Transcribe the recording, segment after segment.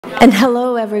And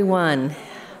hello, everyone.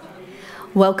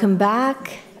 Welcome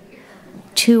back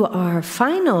to our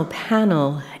final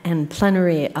panel and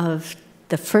plenary of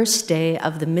the first day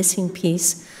of the Missing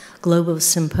Peace Global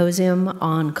Symposium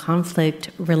on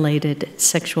conflict-related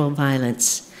sexual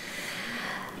violence.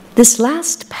 This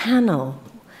last panel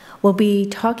will be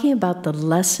talking about the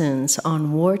lessons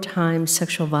on wartime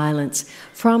sexual violence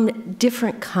from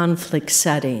different conflict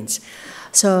settings.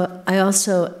 So I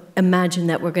also imagine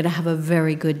that we're going to have a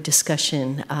very good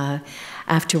discussion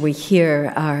after we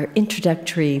hear our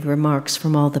introductory remarks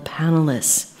from all the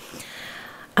panelists.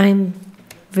 I'm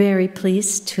very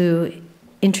pleased to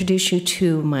introduce you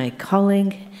to my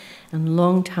colleague and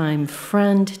longtime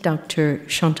friend, Dr.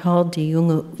 Chantal de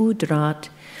Jonge-Udraat.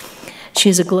 She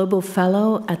is a global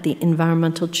fellow at the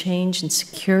Environmental Change and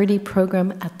Security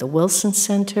Program at the Wilson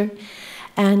Center,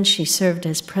 and she served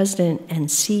as president and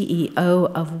CEO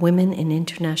of Women in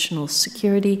International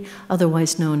Security,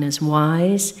 otherwise known as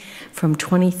WISE, from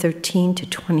 2013 to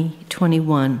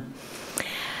 2021.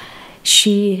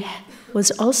 She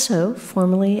was also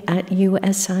formerly at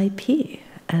USIP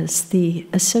as the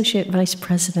Associate Vice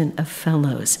President of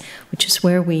Fellows, which is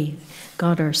where we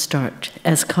got our start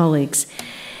as colleagues.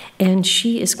 And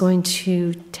she is going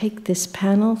to take this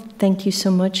panel. Thank you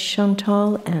so much,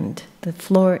 Chantal, and the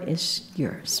floor is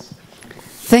yours.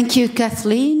 Thank you,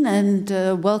 Kathleen, and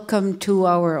welcome to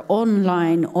our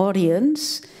online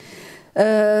audience.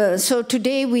 So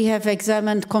today we have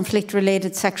examined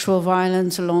conflict-related sexual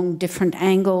violence along different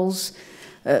angles.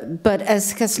 But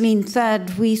as Kathleen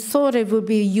said, we thought it would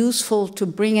be useful to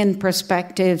bring in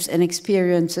perspectives and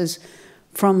experiences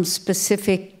from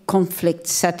specific conflict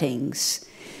settings.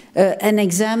 And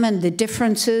examine the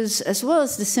differences as well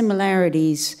as the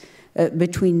similarities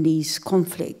between these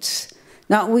conflicts.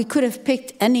 Now, we could have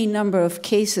picked any number of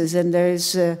cases, and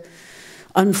there's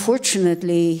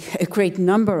unfortunately a great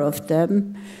number of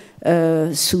them.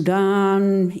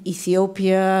 Sudan,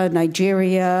 Ethiopia,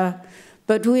 Nigeria,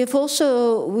 but we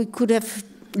could have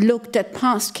looked at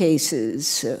past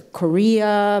cases,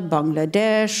 Korea,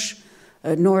 Bangladesh,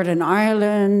 Northern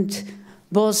Ireland,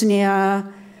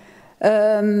 Bosnia,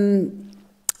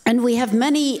 and we have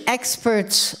many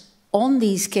experts on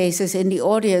these cases in the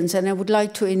audience, and I would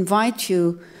like to invite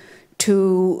you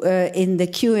to, in the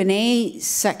Q&A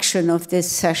section of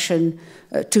this session,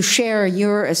 to share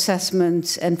your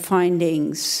assessments and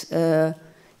findings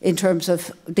in terms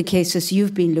of the cases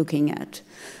you've been looking at.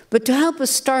 But to help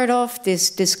us start off this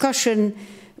discussion,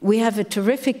 we have a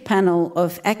terrific panel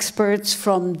of experts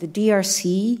from the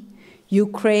DRC,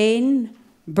 Ukraine,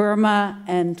 Burma,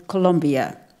 and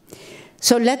Colombia.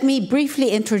 So let me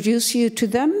briefly introduce you to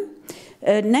them.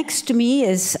 Next to me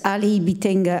is Ali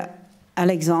Bitenga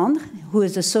Alexandre, who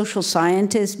is a social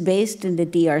scientist based in the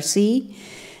DRC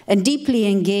and deeply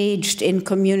engaged in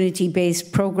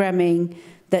community-based programming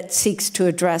that seeks to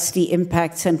address the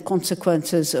impacts and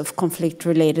consequences of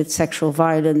conflict-related sexual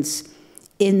violence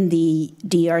in the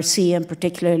DRC and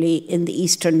particularly in the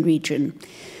eastern region.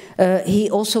 He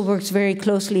also works very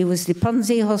closely with the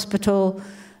Panzi Hospital,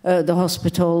 the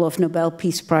hospital of Nobel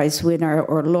Peace Prize winner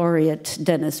or laureate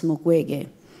Denis Mukwege.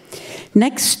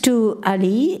 Next to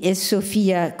Ali is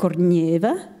Sofia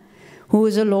Kornieva, who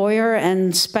is a lawyer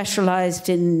and specialized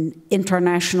in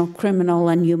international criminal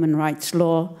and human rights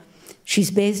law.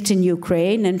 She's based in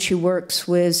Ukraine, and she works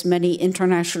with many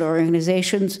international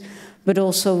organizations, but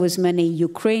also with many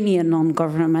Ukrainian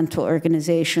non-governmental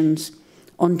organizations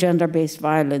on gender-based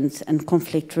violence and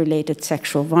conflict-related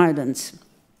sexual violence.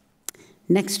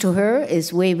 Next to her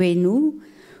is Weiwei Nu,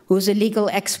 who is a legal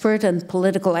expert and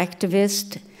political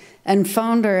activist and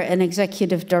founder and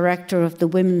executive director of the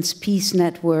Women's Peace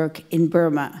Network in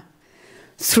Burma.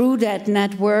 Through that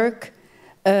network,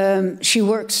 she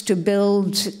works to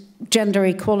build gender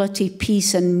equality,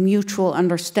 peace, and mutual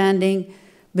understanding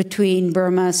between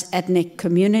Burma's ethnic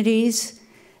communities,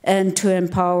 and to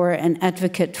empower and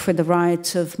advocate for the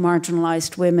rights of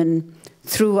marginalized women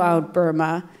throughout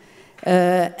Burma.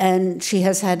 And she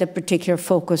has had a particular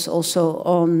focus also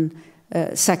on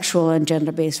sexual and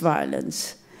gender-based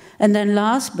violence. And then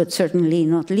last, but certainly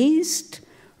not least,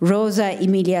 Rosa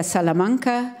Emilia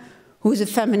Salamanca, who is a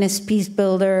feminist peace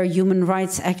builder, human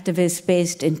rights activist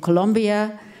based in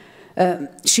Colombia.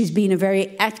 She's been a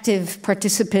very active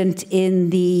participant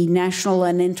in the national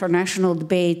and international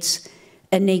debates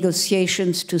and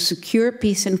negotiations to secure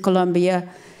peace in Colombia,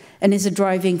 and is a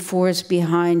driving force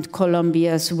behind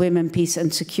Colombia's Women, Peace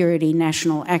and Security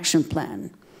National Action Plan.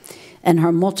 And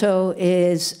her motto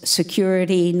is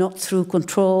security not through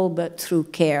control, but through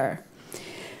care.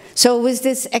 So with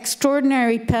this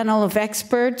extraordinary panel of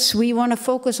experts, we want to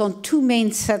focus on two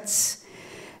main sets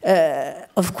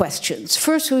questions.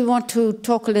 First, we want to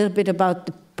talk a little bit about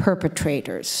the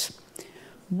perpetrators.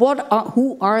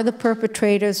 Who are the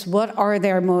perpetrators? What are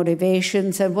their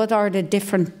motivations? And what are the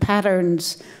different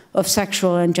patterns of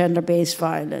sexual and gender-based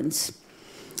violence?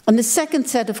 And the second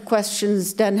set of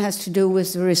questions then has to do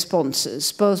with the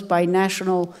responses, both by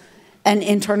national and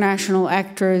international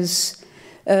actors.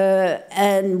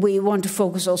 And we want to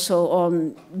focus also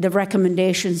on the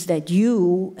recommendations that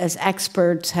you, as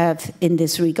experts, have in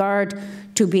this regard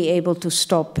to be able to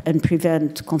stop and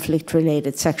prevent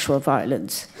conflict-related sexual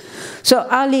violence. So,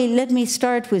 Ali, let me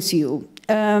start with you.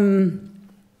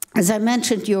 As I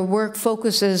mentioned, your work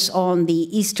focuses on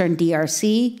the Eastern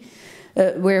DRC,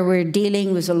 where we're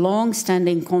dealing with a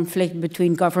long-standing conflict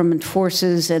between government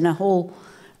forces and a whole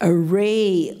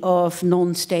array of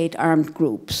non-state armed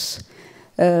groups.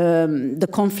 The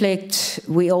conflict,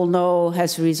 we all know,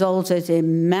 has resulted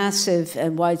in massive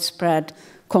and widespread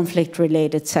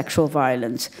conflict-related sexual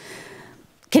violence.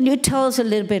 Can you tell us a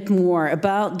little bit more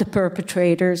about the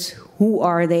perpetrators? Who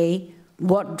are they?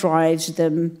 What drives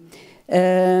them?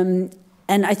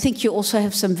 And I think you also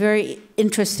have some very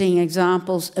interesting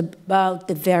examples about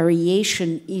the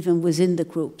variation even within the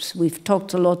groups. We've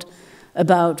talked a lot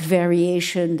about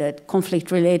variation, that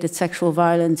conflict-related sexual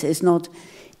violence is not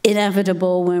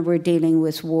inevitable when we're dealing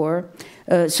with war.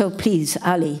 So please,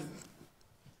 Ali.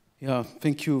 Yeah,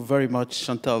 thank you very much,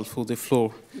 Chantal, for the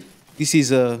floor. This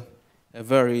is a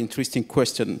very interesting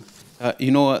question.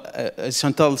 You know, as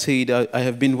Chantal said, I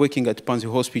have been working at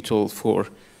Panzi Hospital for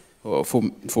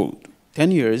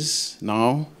 10 years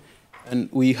now, and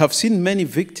we have seen many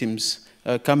victims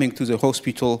coming to the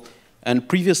hospital, and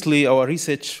previously our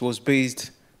research was based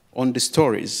on the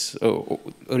stories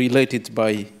related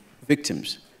by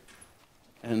victims.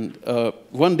 And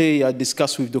one day I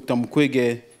discussed with Dr.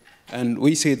 Mukwege, and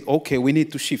we said, okay, we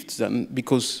need to shift then,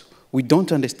 because we don't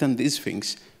understand these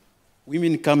things.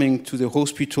 Women coming to the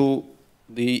hospital,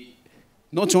 they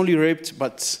not only raped,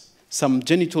 but some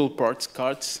genital parts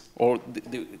cut, or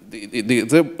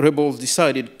the rebels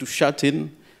decided to shut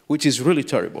in, which is really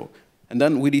terrible. And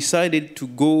then we decided to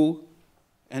go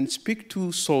and speak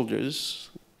to soldiers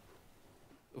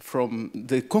from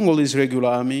the Congolese regular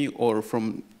army or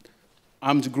from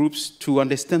armed groups to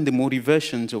understand the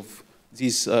motivations of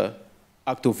this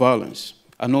act of violence.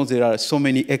 I know there are so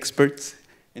many experts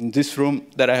in this room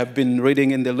that I have been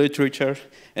reading in the literature,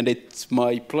 and it's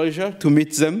my pleasure to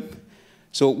meet them.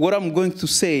 So what I'm going to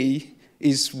say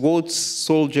is what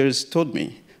soldiers told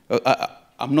me.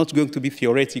 I'm not going to be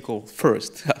theoretical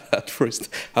first. At first,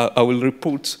 I will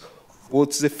report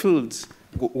what the fields,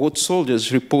 what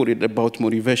soldiers reported about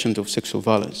motivations of sexual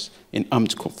violence in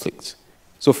armed conflicts.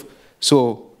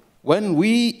 So when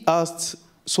we asked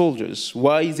soldiers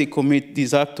why they commit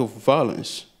this act of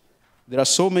violence, there are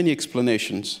so many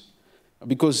explanations,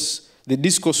 because the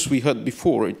discourse we had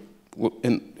before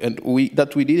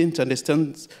that we didn't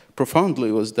understand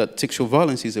profoundly was that sexual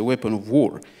violence is a weapon of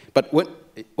war. But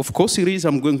of course it is,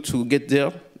 I'm going to get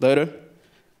there later,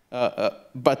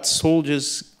 but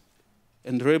soldiers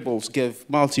and rebels gave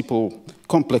multiple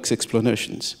complex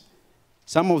explanations.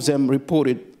 Some of them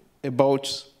reported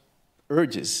about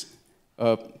urges.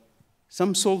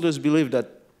 Some soldiers believe that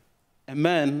a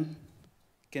man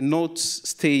cannot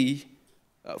stay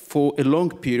for a long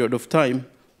period of time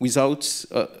without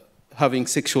having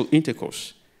sexual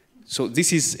intercourse. So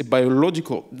this is a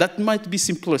biological, that might be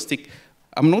simplistic.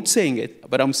 I'm not saying it,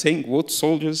 but I'm saying what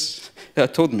soldiers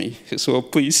told me. So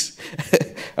please.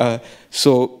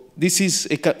 So this is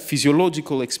a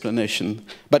physiological explanation.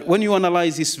 But when you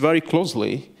analyze this very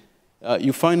closely,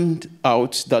 you find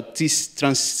out that this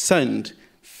transcends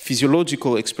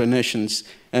physiological explanations,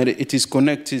 and it is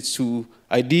connected to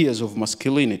ideas of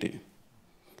masculinity.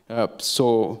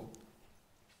 So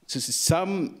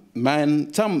some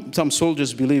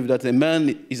soldiers believe that a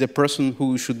man is a person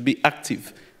who should be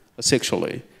active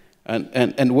sexually,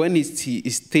 and when he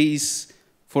stays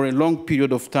for a long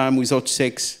period of time without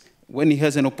sex, when he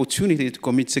has an opportunity to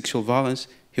commit sexual violence,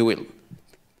 he will.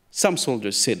 Some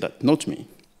soldiers said that, not me.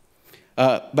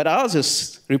 But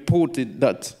others reported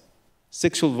that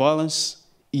sexual violence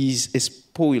is a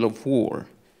spoil of war.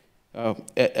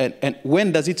 And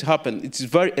when does it happen? It's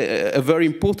a very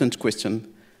important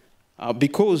question,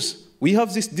 because we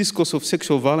have this discourse of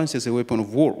sexual violence as a weapon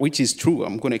of war, which is true.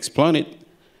 I'm going to explain it.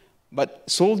 But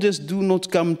soldiers do not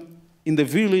come in the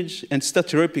village and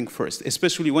start raping first,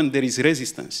 especially when there is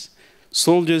resistance.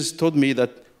 Soldiers told me that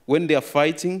when they are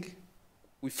fighting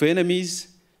with enemies,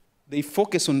 they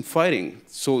focus on fighting,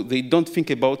 so they don't think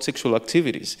about sexual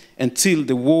activities until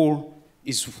the war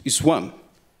is won.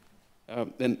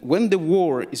 And when the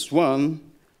war is won,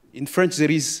 In French,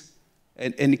 there is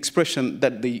an expression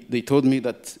that they told me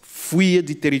that fuir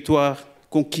du territoire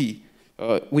conquis,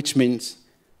 which means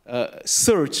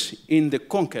search in the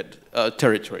conquered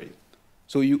territory.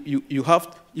 So you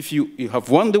have, if you have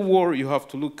won the war, you have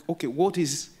to look, okay, what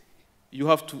is, you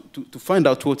have to find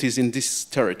out what is in this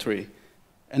territory.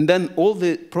 And then all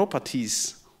the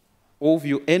properties of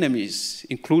your enemies,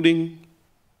 including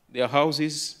their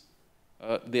houses,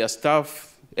 their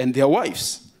staff, and their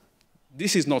wives.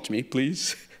 This is not me,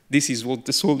 please. This is what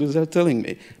the soldiers are telling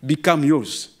me. Become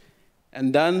yours.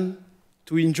 And then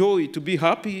to enjoy, to be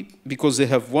happy, because they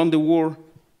have won the war,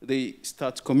 they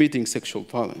start committing sexual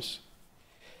violence.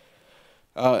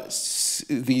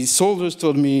 The soldiers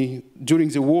told me during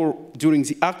the war, during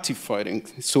the active fighting,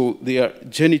 so their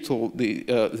genital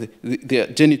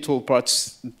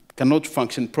parts cannot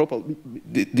function properly.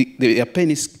 Their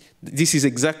penis, this is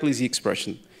exactly the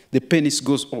expression. The penis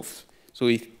goes off, so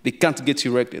they can't get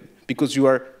erected because you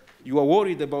are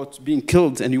worried about being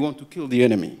killed and you want to kill the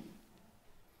enemy.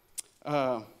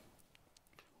 And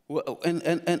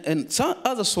some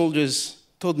other soldiers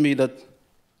told me that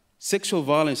sexual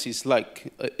violence is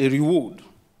like a reward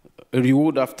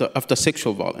after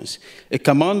sexual violence. A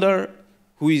commander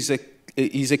who is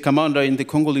a commander in the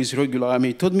Congolese regular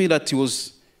army told me that he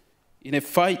was in a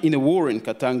fight, in a war in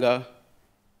Katanga,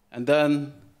 and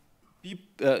then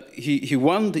he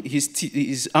won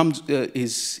his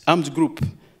armed group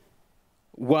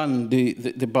won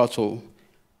the battle,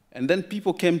 and then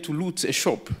people came to loot a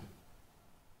shop,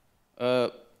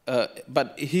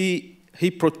 but he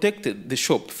protected the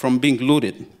shop from being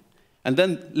looted. And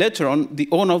then later on, the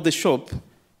owner of the shop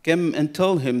came and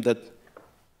told him that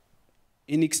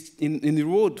in the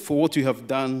reward for what you have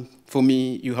done for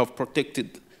me, you have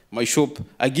protected my shop.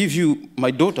 I give you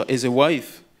my daughter as a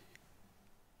wife.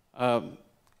 And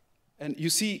you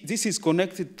see, this is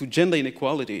connected to gender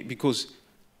inequality because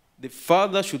the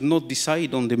father should not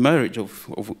decide on the marriage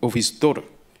of his daughter,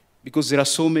 because there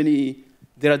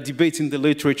are debates in the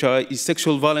literature, is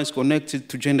sexual violence connected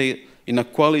to gender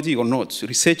inequality or not?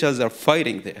 Researchers are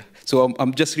fighting there. So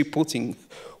I'm just reporting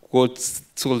what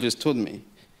soldiers told me.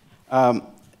 And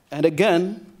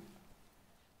again,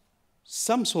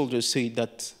 some soldiers say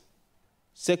that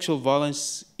sexual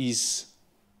violence is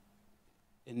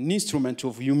an instrument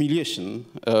of humiliation,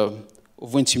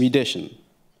 of intimidation,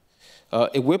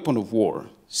 a weapon of war,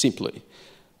 simply.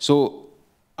 So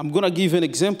I'm going to give an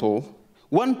example.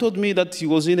 One told me that he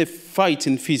was in a fight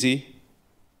in Fizi,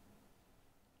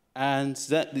 and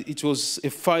that it was a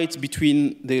fight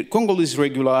between the Congolese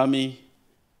regular army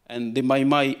and the Mai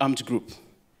Mai armed group.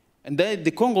 And then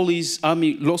the Congolese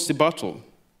army lost the battle.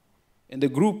 And the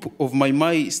group of Mai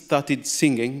Mai started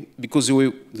singing because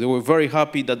they were very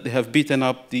happy that they have beaten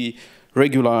up the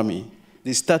regular army.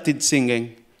 They started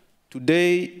singing,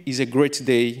 "Today is a great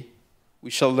day. We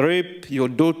shall rape your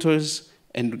daughters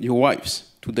and your wives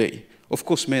today." Of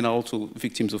course, men are also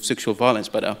victims of sexual violence,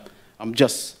 but I'm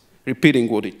just repeating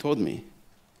what he told me.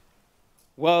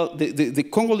 Well, the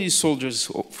Congolese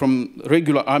soldiers from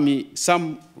regular army,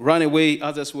 some ran away,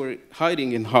 others were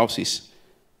hiding in houses.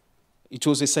 It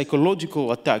was a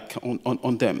psychological attack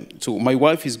on them. So my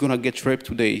wife is going to get raped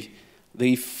today.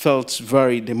 They felt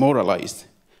very demoralized.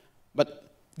 But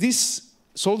this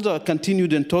soldier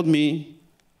continued and told me,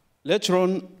 later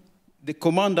on, the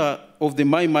commander of the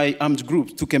Mai Mai armed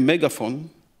group took a megaphone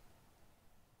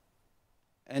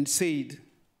and said,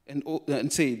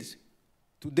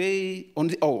 today,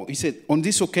 he said, on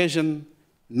this occasion,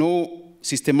 no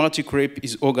systematic rape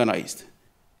is organized.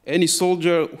 Any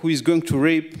soldier who is going to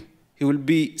rape, he will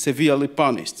be severely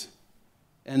punished.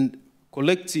 And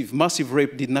collective, massive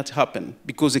rape did not happen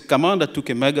because the commander took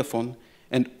a megaphone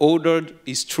and ordered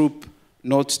his troop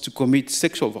not to commit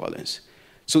sexual violence.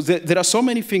 So there are so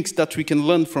many things that we can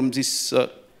learn from this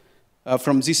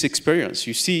experience.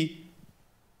 You see,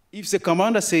 if the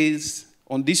commander says,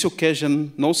 on this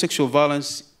occasion, no sexual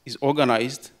violence is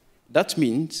organized, that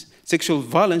means sexual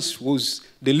violence was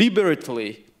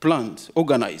deliberately planned,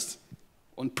 organized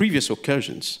on previous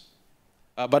occasions.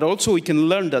 But also we can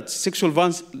learn that sexual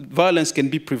violence can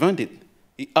be prevented.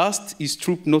 He asked his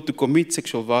troop not to commit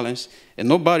sexual violence, and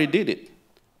nobody did it.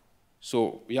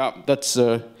 So yeah, that's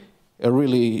a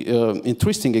really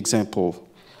interesting example.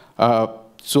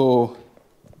 So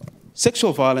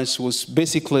sexual violence was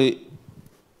basically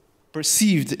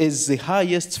perceived as the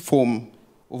highest form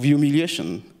of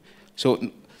humiliation. So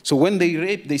when they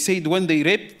rape, they said when they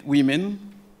rape women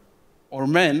or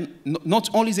men, not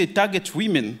only they target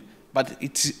women, but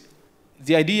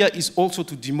the idea is also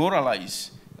to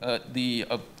demoralize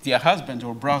their husbands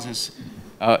or brothers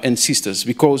and sisters,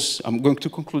 because I'm going to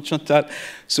conclude, Chantal.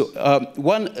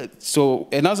 So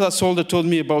another soldier told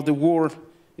me about the war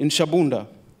in Shabunda.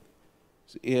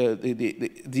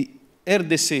 The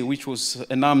RDC, which was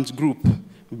an armed group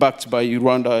backed by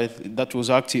Rwanda that was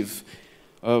active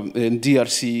in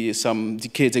DRC some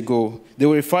decades ago, they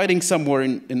were fighting somewhere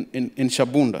in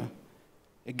Shabunda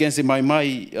against the Mai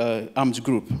Mai armed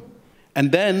group.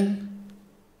 And then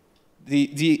the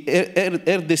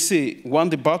RDC won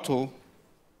the battle,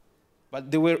 but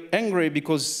they were angry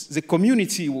because the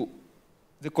community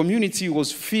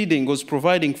was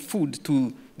providing food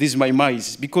to these Mai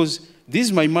Mais, because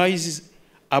these Mai Mais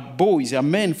are boys, are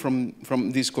men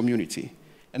from this community.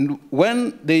 And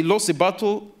when they lost the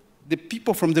battle, the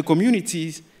people from the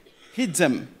communities hid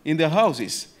them in their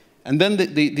houses. And then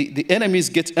the enemies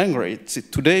get angry.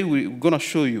 Today we're going to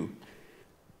show you.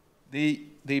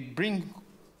 They bring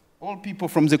all people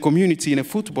from the community in a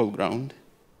football ground.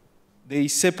 They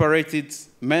separated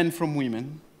men from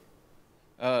women,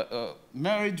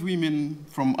 married women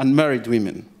from unmarried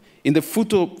women in the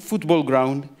football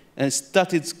ground, and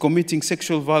started committing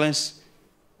sexual violence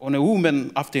on a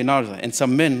woman after another. And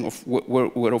some men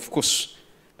were of course,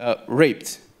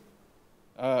 raped.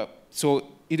 So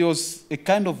it was a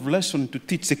kind of lesson to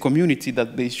teach the community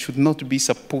that they should not be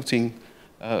supporting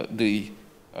the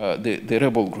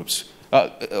rebel groups.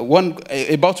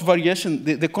 About variation,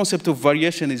 the concept of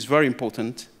variation is very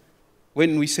important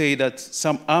when we say that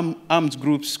some armed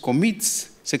groups commit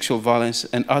sexual violence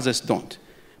and others don't.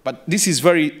 But this is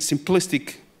very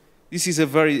simplistic. This is a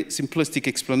very simplistic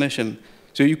explanation.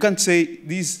 So you can't say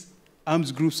these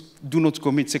armed groups do not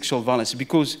commit sexual violence,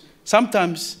 because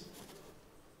sometimes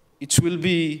it will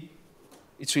be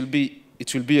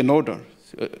an order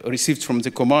received from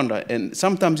the commander, and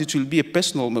sometimes it will be a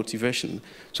personal motivation.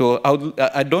 So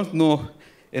I don't know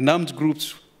an armed group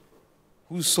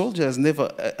whose soldier has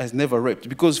never raped,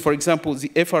 because, for example, the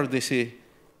FRDC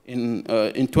in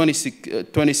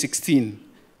 2016,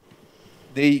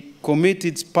 they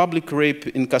committed public rape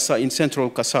in Kasai, in central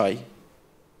Kasai,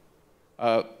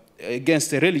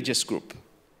 against a religious group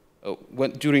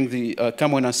during the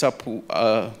Cameroon and Sapu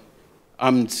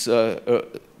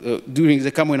during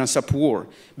the Cameroon and Sapu war,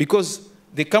 because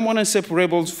the Cameroon and Sapu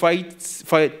rebels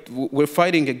were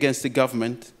fighting against the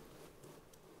government,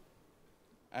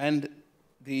 and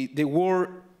they wore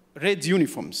red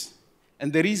uniforms.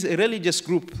 And there is a religious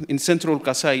group in central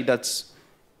Kasai that's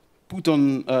put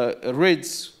on red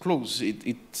clothes,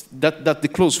 that's the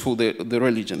clothes for the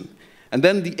religion. And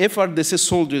then the FRDC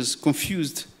soldiers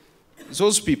confused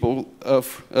those people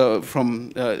from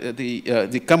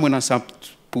the Cameroon and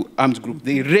Sapu armed group.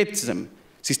 They raped them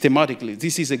systematically.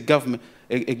 This is a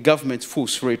government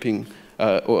force raping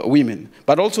women.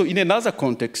 But also in another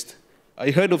context,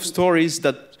 I heard of stories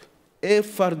that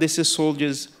FRDC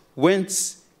soldiers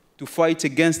went to fight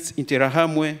against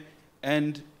Interahamwe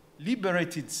and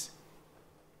liberated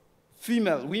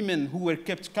female women who were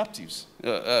kept captives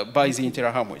by the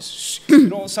Interahamwes. You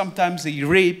know, sometimes they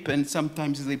rape and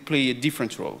sometimes they play a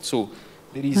different role. So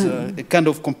there is a kind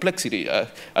of complexity. I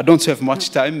don't have much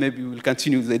time. Maybe we'll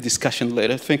continue the discussion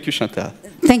later. Thank you, Chantal.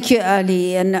 Thank you,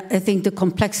 Ali. And I think the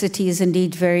complexity is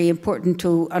indeed very important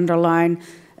to underline,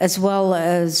 as well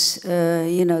as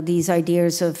these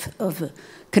ideas of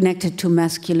connected to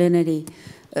masculinity.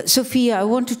 Sophia, I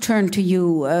want to turn to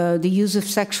you. The use of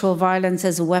sexual violence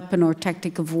as a weapon or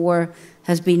tactic of war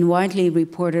has been widely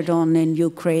reported on in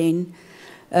Ukraine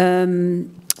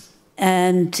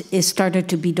and is started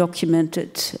to be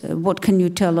documented. What can you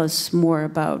tell us more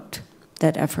about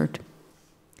that effort?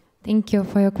 Thank you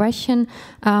for your question.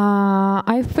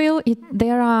 I feel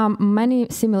there are many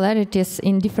similarities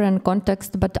in different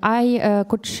contexts, but I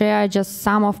could share just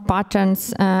some of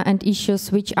patterns and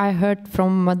issues which I heard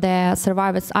from the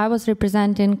survivors I was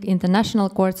representing in the national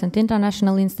courts and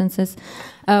international instances,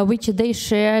 which they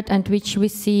shared and which we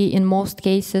see in most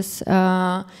cases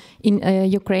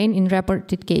in Ukraine in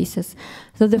reported cases.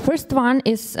 So the first one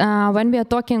is when we are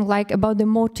talking about the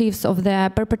motives of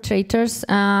the perpetrators,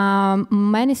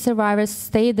 many survivors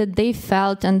say that they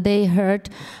felt and they heard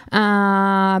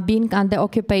being under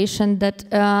occupation that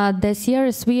the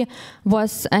CRSV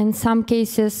was in some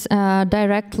cases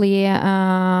directly,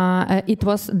 it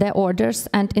was the orders,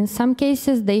 and in some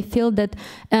cases they feel that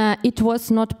it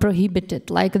was not prohibited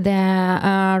like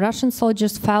the Russian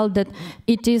soldiers felt that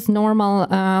it is normal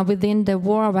within the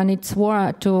war, when it's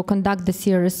war, to conduct the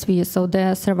CRSV. So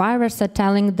the survivors are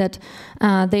telling that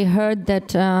they heard that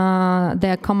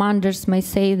their commanders may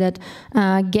say that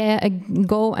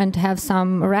go and have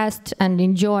some rest and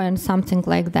enjoy and something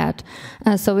like that.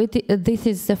 So this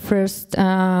is the first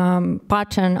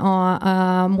pattern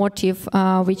or motive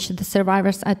which the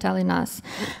survivors are telling us.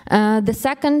 The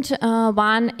second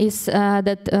one is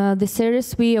that the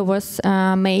CRSV was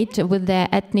made with the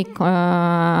ethnic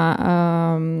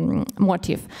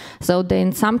motive. So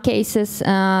in some cases,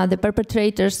 the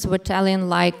perpetrators were telling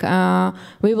like,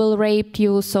 we will rape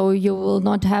you, so you will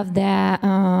not have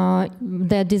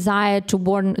the desire to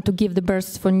give the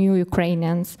birth for new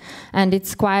Ukrainians. And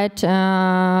it's quite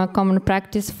common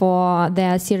practice for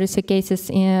the CRSV cases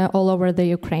all over the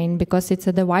Ukraine, because it's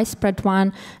the widespread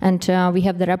one, and we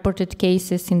have the reported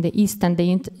cases in the east and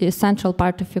the central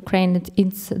part of Ukraine.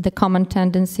 It's the common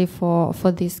tendency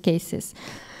for these cases.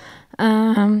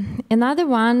 Another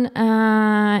one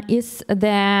is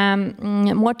the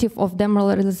motive of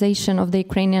demoralization of the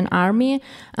Ukrainian army.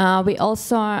 We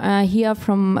also hear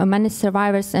from many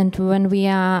survivors, and when we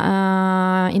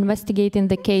are investigating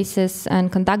the cases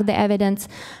and conduct the evidence,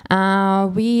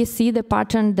 we see the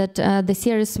pattern that the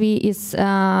CRSV is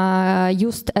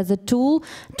used as a tool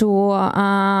to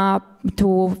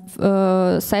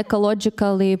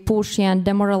psychologically push and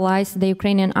demoralize the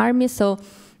Ukrainian army. So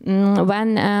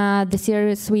when the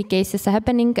CRSV cases are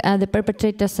happening, the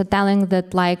perpetrators are telling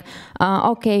that like,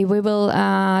 okay, we will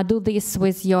do this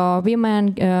with your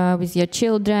women, with your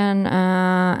children,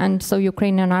 and so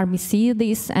Ukrainian army see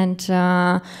this, and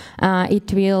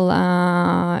it will,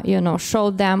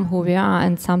 show them who we are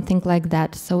and something like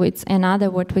that. So it's another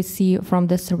what we see from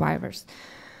the survivors.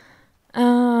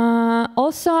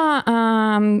 Also,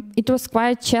 it was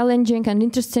quite challenging and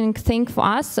interesting thing for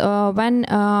us when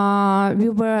we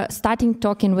were starting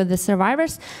talking with the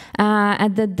survivors,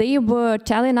 and that they were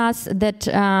telling us that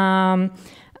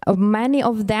many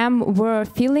of them were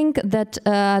feeling that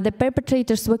the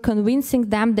perpetrators were convincing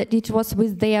them that it was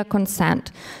with their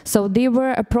consent. So they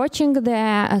were approaching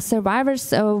the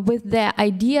survivors with the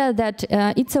idea that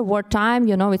it's a wartime,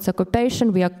 it's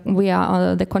occupation, we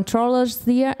are the controllers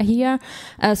here.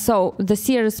 So the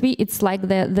CRSV, it's like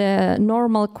the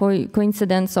normal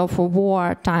coincidence of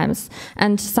war times.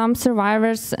 And some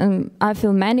survivors, I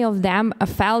feel many of them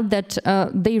felt that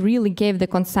they really gave the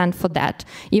consent for that.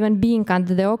 Even being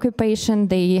under the occupation,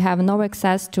 they have no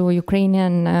access to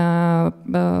Ukrainian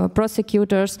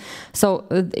prosecutors. So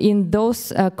in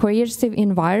those coercive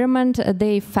environment,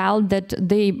 they felt that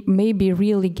they maybe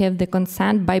really gave the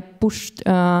consent by pushed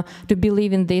to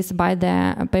believe in this by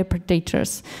the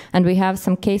perpetrators. And we have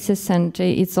some cases, and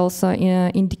it's also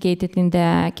indicated in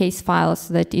the case files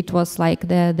that it was like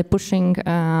the pushing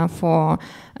for,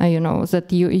 that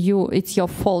it's your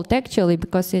fault actually,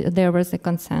 because there was a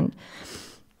consent.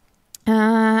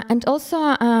 And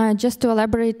also, just to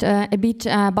elaborate a bit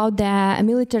about the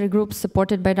military groups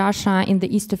supported by Russia in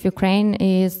the east of Ukraine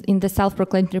is in the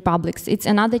self-proclaimed republics. It's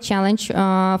another challenge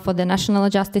for the national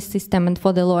justice system and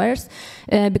for the lawyers,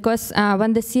 because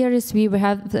when the CRSV, we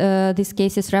have these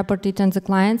cases reported on the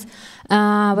clients,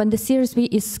 when the CRSV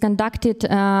is conducted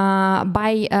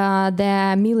by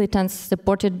the militants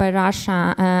supported by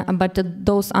Russia, but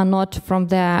those are not from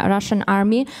the Russian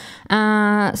army,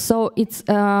 so it's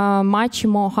much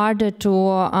more harder to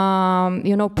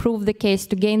prove the case,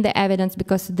 to gain the evidence,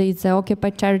 because it's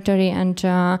occupied territory, and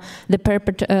the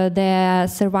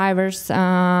survivors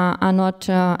are not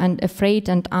and afraid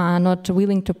and are not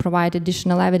willing to provide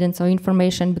additional evidence or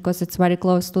information because it's very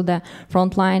close to the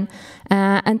front line.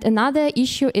 And another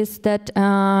issue is that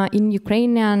in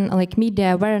Ukrainian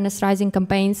media awareness raising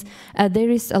campaigns, there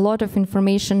is a lot of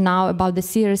information now about the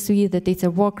CRSV, that it's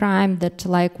a war crime, that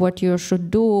what you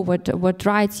should do, what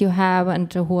rights you have,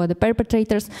 and who are the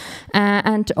perpetrators.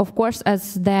 And of course,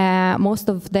 as most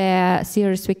of the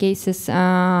CRSV cases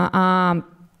are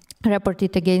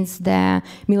reported against the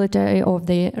military of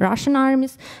the Russian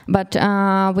armies, but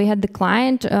we had the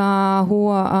client who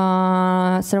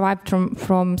survived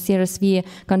from CRSV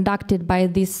conducted by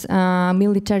these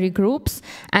military groups,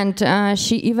 and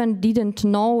she even didn't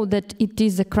know that it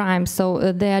is a crime.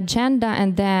 So the agenda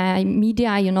and the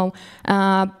media,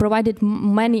 provided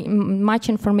much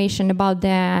information about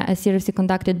the CRSV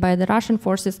conducted by the Russian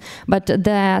forces, but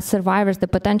the survivors, the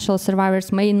potential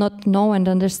survivors, may not know and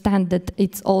understand that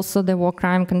it's also the war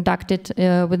crime conducted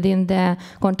within the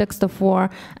context of war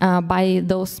by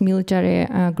those military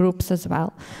groups as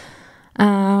well.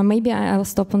 Maybe I'll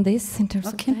stop on this in terms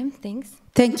of time. Thanks.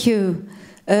 Thank you.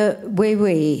 Wei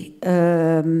Wei,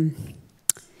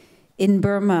 in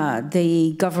Burma,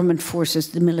 the government forces,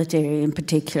 the military in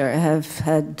particular, have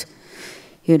had,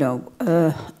 you know,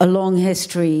 a long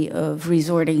history of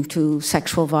resorting to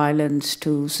sexual violence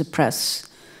to suppress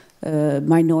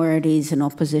minorities and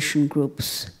opposition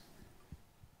groups.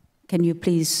 Can you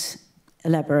please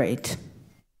elaborate?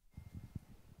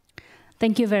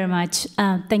 Thank you very much.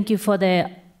 Thank you for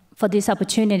this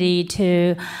opportunity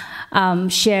to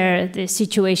share the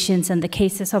situations and the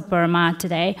cases of Burma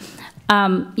today.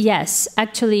 Yes,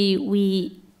 actually,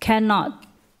 we cannot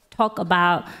talk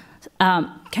about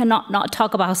not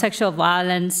talk about sexual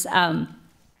violence,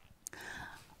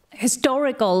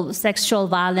 historical sexual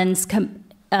violence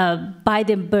by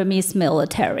the Burmese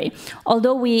military.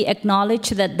 Although we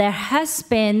acknowledge that there has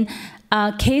been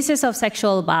cases of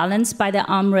sexual violence by the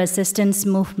armed resistance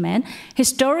movement,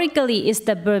 historically is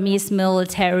the Burmese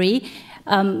military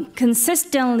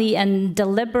consistently and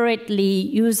deliberately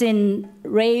using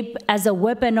rape as a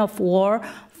weapon of war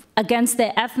against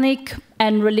the ethnic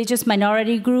and religious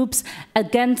minority groups,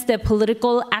 against the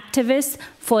political activists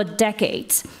for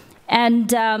decades.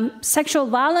 And sexual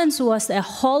violence was a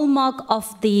hallmark of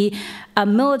the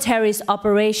military's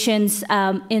operations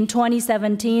in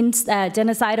 2017's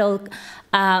genocidal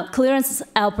clearance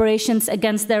operations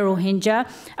against the Rohingya,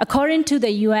 according to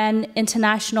the UN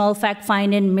International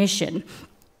Fact-Finding Mission.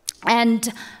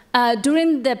 And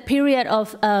during the period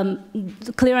of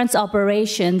clearance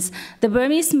operations, the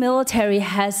Burmese military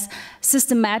has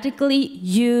systematically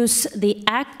used the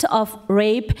act of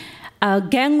rape,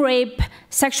 gang rape,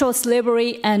 sexual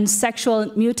slavery, and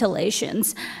sexual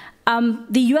mutilations.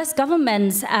 The US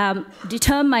government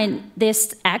determined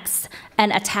these acts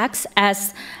and attacks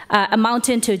as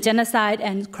amounting to genocide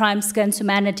and crimes against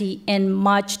humanity in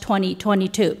March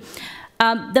 2022.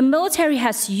 The military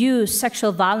has used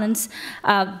sexual violence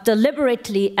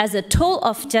deliberately as a tool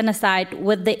of genocide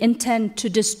with the intent to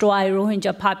destroy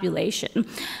Rohingya population.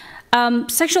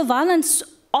 Sexual violence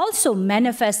also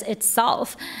manifests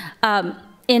itself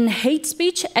in hate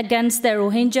speech against the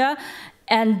Rohingya,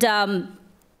 and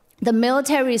the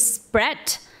military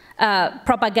spread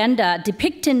propaganda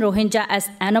depicting Rohingya as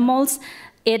animals.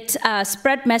 It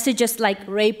spread messages like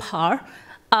rape her.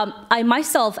 I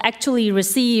myself actually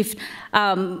received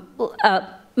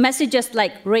messages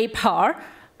like rape her,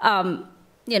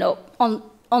 you know,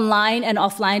 online and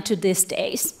offline to these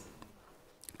days.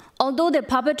 Although the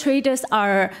perpetrators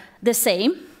are the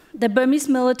same, the Burmese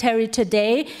military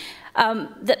today,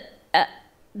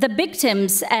 the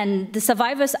victims and the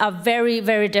survivors are very,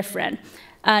 very different.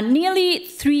 Nearly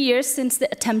 3 years since the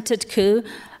attempted coup,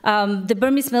 the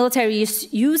Burmese military is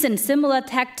using similar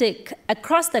tactic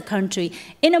across the country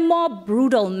in a more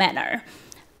brutal manner.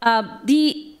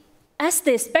 As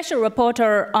the special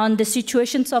reporter on the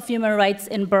situations of human rights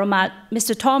in Burma,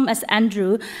 Mr. Thomas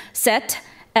Andrew, said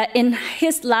in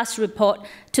his last report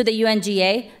to the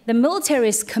UNGA, the military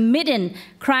is committing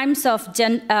crimes of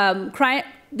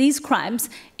these crimes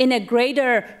in a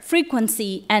greater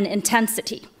frequency and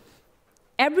intensity.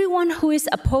 Everyone who is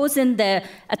opposing the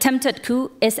attempted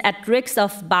coup is at risk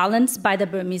of violence by the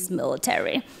Burmese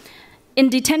military. In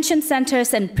detention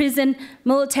centers and prison,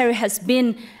 military has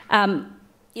been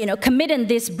committing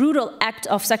this brutal act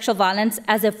of sexual violence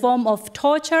as a form of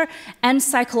torture and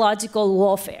psychological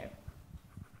warfare.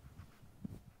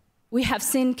 We have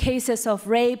seen cases of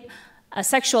rape,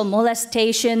 sexual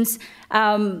molestations,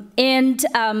 and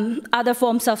other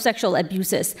forms of sexual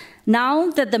abuses.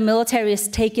 Now that the military is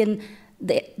taking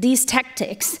these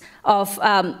tactics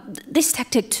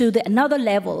to another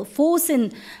level,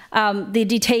 forcing the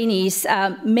detainees,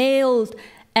 male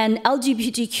and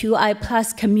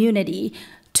LGBTQI+ community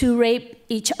to rape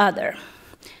each other,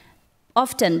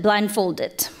 often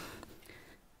blindfolded.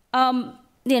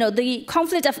 The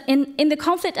conflict in the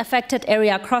conflict-affected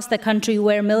area across the country,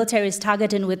 where military is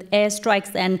targeting with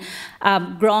airstrikes and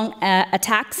ground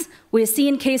attacks, we're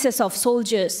seeing cases of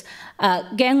soldiers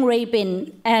gang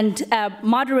raping and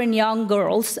murdering young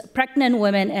girls, pregnant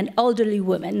women, and elderly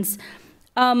women.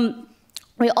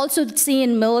 We're also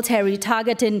seeing military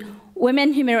targeting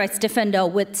women human rights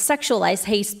defenders with sexualized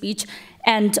hate speech,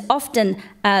 and often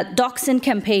doxing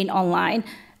campaign online,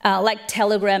 like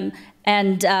Telegram,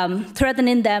 and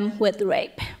threatening them with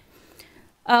rape.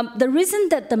 The reason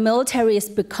that the military is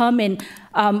becoming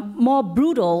more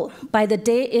brutal by the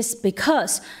day is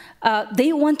because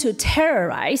they want to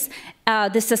terrorize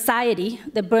the society,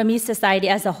 the Burmese society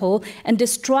as a whole, and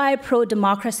destroy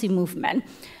pro-democracy movement.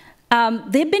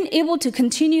 They've been able to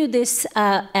continue this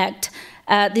act,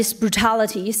 these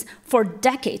brutalities, for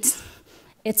decades.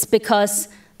 It's because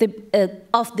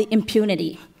of the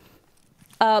impunity.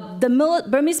 the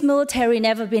Burmese military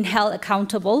never been held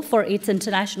accountable for its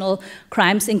international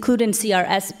crimes, including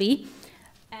CRSP.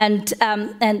 And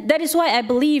that is why I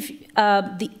believe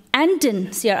the ending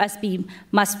CRSP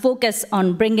must focus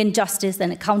on bringing justice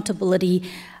and accountability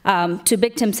to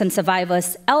victims and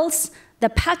survivors, else the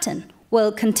pattern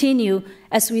will continue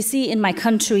as we see in my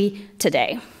country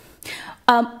today.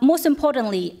 Most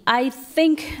importantly, I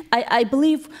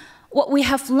believe what we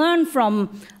have learned from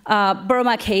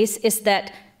Burma case is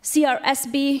that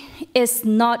CRSP is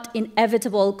not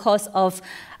inevitable cause of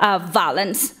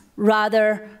violence,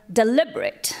 rather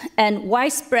deliberate and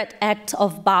widespread act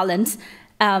of violence,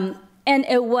 and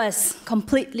it was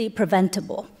completely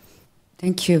preventable.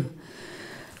 Thank you.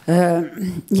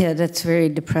 Yeah, that's very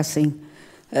depressing.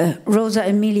 Rosa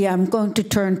Emilia, I'm going to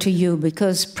turn to you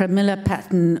because Pramila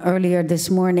Patton earlier this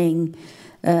morning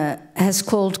has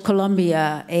called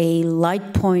Colombia a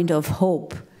light point of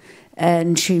hope.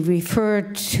 And she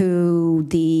referred to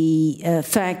the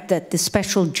fact that the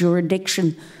special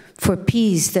jurisdiction for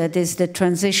peace, that is the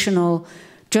transitional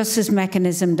justice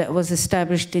mechanism that was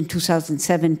established in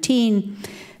 2017,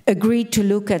 agreed to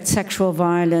look at sexual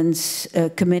violence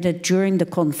committed during the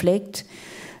conflict,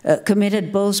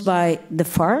 committed both by the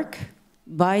FARC,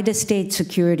 by the state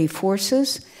security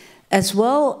forces, as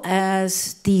well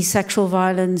as the sexual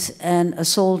violence and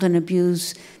assault and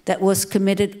abuse that was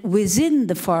committed within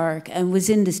the FARC and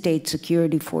within the state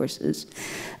security forces.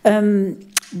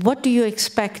 What do you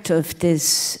expect of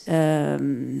this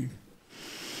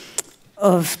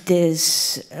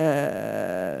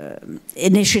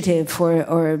initiative,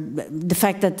 or the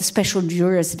fact that the special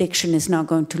jurisdiction is now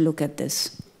going to look at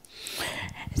this?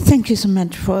 Thank you so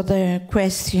much for the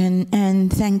question,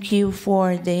 and thank you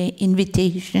for the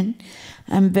invitation.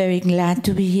 I'm very glad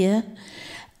to be here.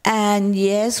 And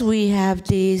yes, we have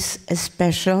this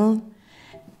special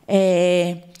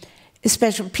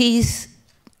peace.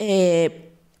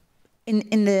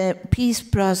 In the peace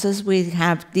process, we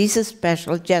have this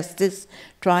special justice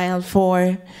trial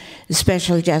for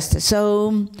special justice.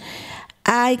 So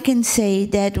I can say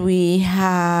that we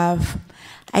have,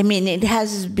 I mean, it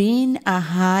has been a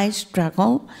high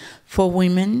struggle for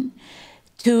women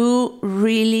to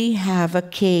really have a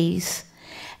case.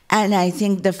 And I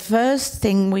think the first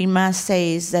thing we must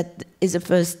say is that is the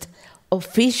first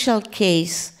official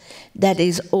case that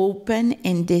is open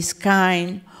in this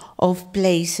kind of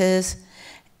places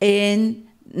in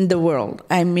the world.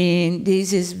 I mean,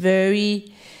 this is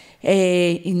very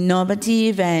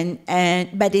innovative,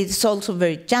 but it's also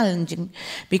very challenging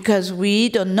because we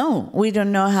don't know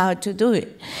how to do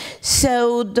it.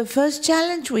 So the first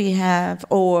challenge we have,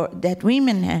 or that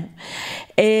women have,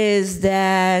 is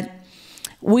that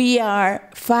we are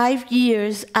 5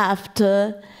 years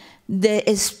after the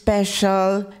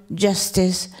special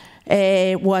justice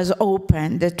was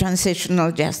opened, the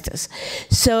transitional justice.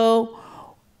 So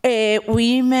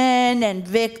women and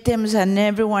victims and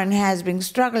everyone has been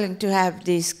struggling to have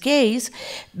this case,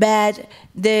 but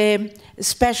the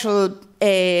special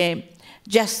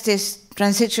justice,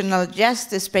 transitional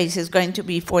justice space is going to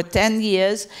be for 10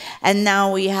 years, and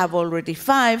now we have already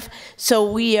 5,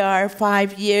 so we are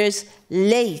 5 years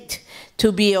late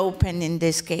to be open in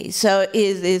this case. So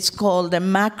it's called the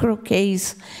macro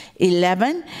case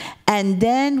 11, and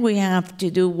then we have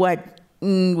to do what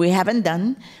we haven't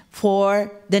done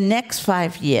for the next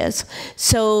 5 years.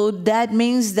 So that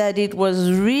means that it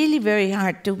was really very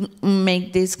hard to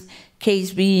make this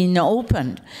case being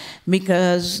opened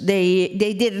because they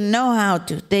didn't know how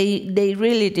to. They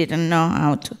really didn't know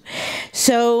how to.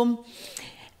 So,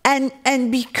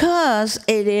 and because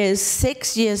it is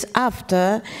 6 years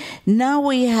after, now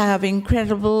we have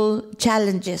incredible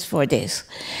challenges for this.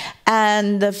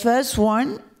 And the first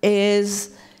one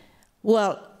is,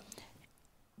 well,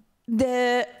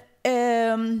 the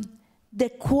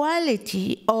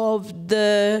quality of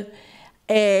the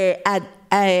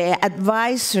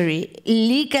advisory,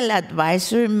 legal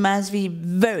advisory must be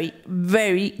very,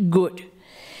 very good,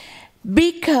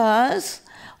 because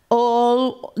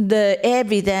all the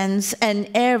evidence and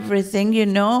everything, you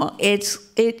know, it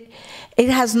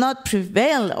has not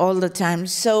prevailed all the time.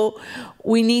 So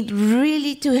we need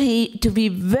really to be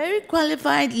very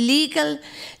qualified legally,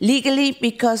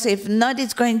 because if not,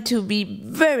 it's going to be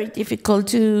very difficult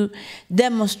to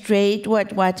demonstrate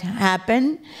what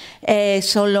happened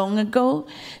so long ago.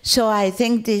 So I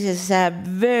think this is a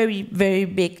very, very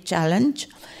big challenge.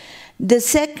 The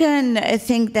second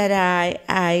thing that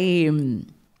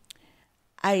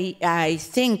I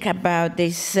think about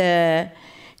these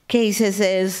cases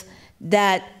is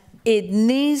that it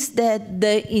needs that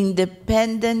the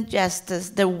independent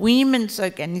justice, the women's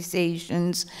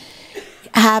organizations,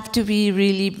 have to be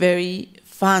really very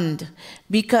fund,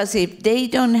 because if they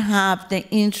don't have the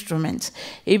instruments,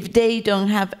 if they don't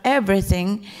have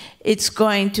everything, it's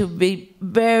going to be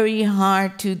very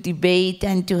hard to debate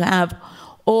and to have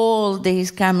all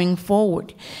this coming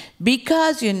forward.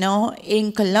 Because, you know,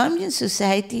 in Colombian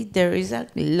society, there is a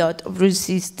lot of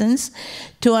resistance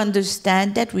to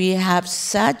understand that we have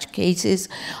such cases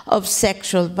of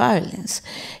sexual violence.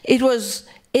 It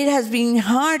has been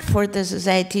hard for the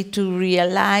society to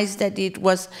realize that it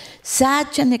was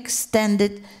such an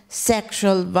extended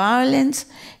sexual violence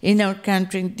in our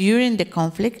country during the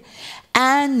conflict,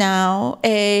 and now,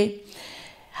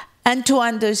 and to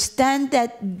understand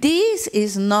that this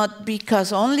is not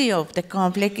because only of the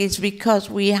conflict, it's because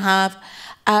we have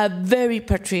a very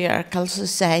patriarchal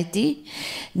society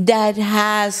that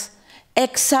has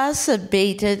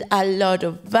exacerbated a lot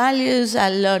of values, a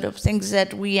lot of things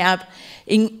that we have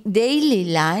in daily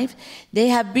life. They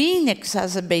have been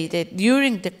exacerbated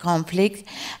during the conflict,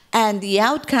 and the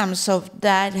outcomes of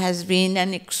that has been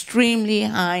an extremely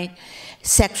high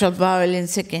sexual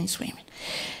violence against women.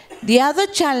 The other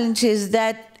challenge is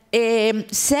that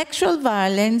sexual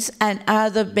violence and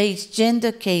other based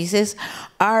gender cases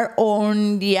are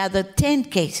on the other 10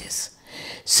 cases.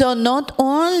 So not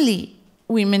only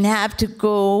women have to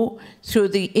go through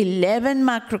the 11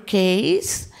 macro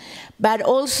case, but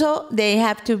also they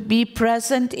have to be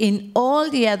present in all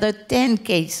the other 10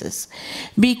 cases,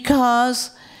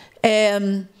 because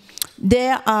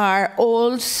there are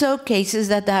also cases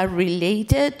that are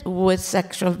related with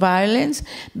sexual violence,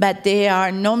 but they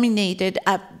are nominated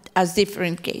as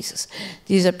different cases,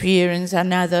 disappearance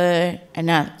and others.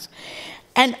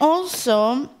 And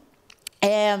also,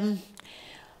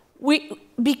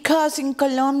 because in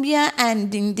Colombia,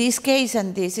 and in this case,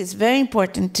 and this is very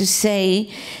important to say,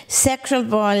 sexual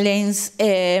violence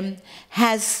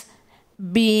has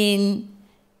been,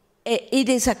 it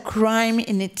is a crime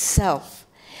in itself.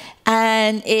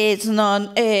 And it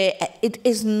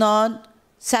is not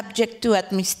subject to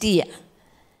amnesty.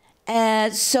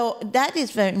 So that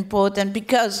is very important,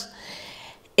 because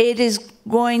it is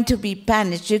going to be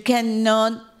punished. You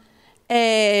cannot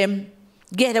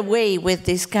get away with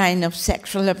this kind of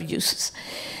sexual abuses.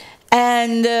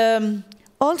 And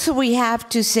also we have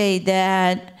to say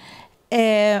that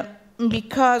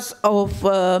because of,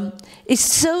 it's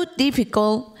so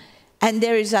difficult, and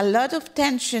there is a lot of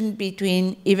tension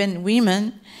between even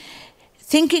women,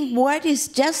 thinking what is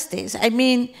justice? I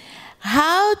mean,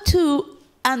 how to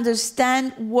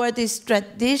understand what is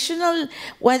traditional,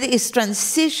 what is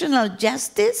transitional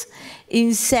justice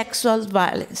in sexual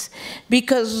violence.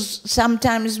 Because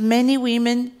sometimes many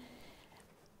women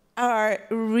are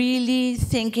really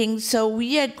thinking, so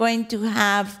we are going to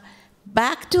have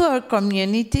back to our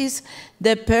communities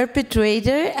the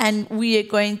perpetrator, and we are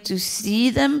going to see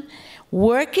them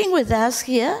working with us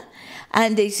here,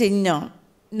 and they say, no,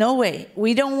 no way.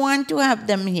 We don't want to have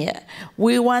them here.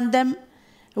 We want them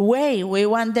away. We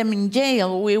want them in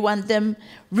jail. We want them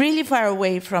really far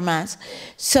away from us.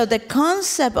 So the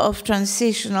concept of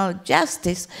transitional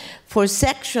justice for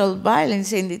sexual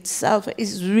violence in itself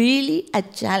is really a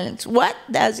challenge. What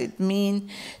does it mean,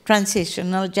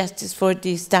 transitional justice for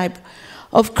this type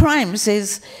of crimes?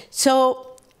 So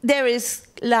there is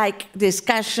like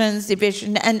discussions,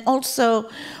 division, and also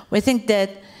we think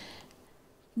that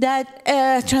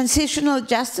transitional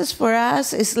justice for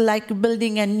us is like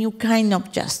building a new kind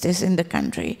of justice in the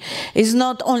country. It's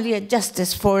not only a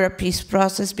justice for a peace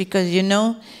process, because you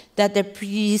know that the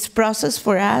peace process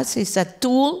for us is a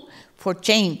tool for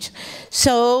change.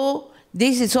 So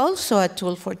this is also a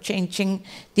tool for changing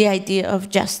the idea of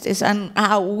justice and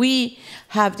how we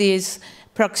have this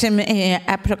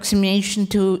approximation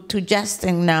to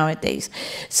justice nowadays.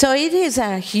 So it is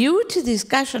a huge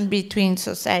discussion between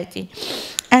society.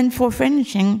 And for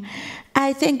finishing,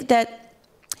 I think that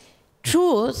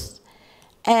truth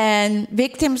and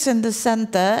victims in the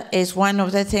center is one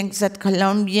of the things that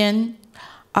Colombians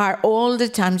are all the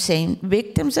time saying,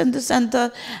 victims in the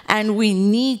center, and we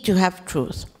need to have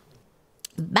truth.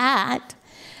 But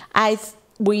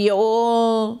we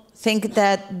all think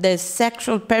that the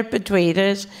sexual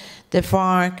perpetrators, the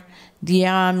FARC, the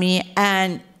army,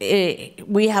 and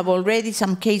we have already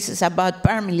some cases about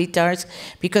paramilitaries,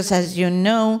 because as you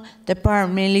know, the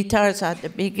paramilitaries are the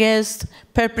biggest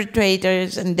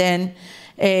perpetrators, and then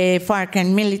FARC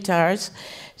and militaries.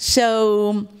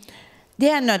 So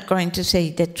they are not going to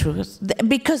say the truth,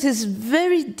 because it's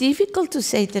very difficult to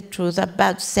say the truth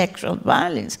about sexual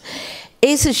violence.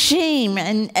 It's a shame,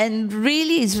 and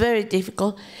really it's very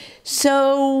difficult.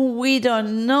 So we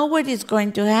don't know what is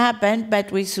going to happen,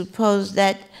 but we suppose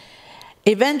that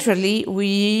eventually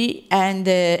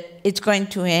it's going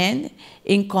to end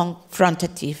in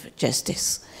confrontative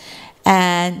justice.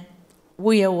 And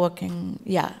we are working,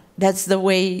 that's the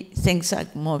way things are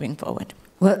moving forward.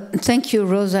 Well, thank you,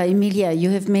 Rosa. Emilia, you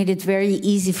have made it very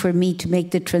easy for me to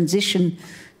make the transition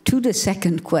to the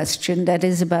second question, that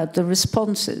is about the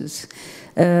responses.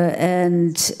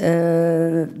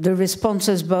 The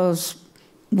responses both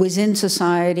within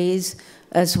societies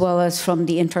as well as from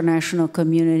the international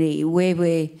community.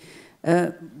 What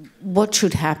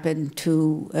should happen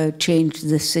to change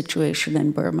this situation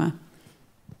in Burma?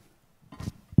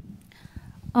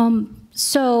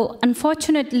 So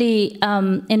unfortunately,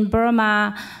 in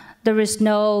Burma, there is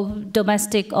no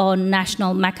domestic or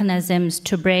national mechanisms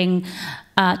to bring,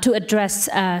 to address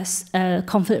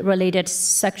conflict-related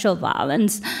sexual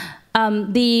violence.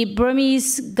 The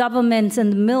Burmese government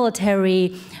and the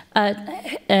military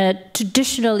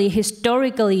traditionally,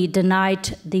 historically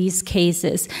denied these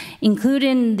cases,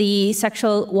 including the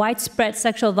widespread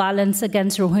sexual violence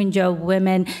against Rohingya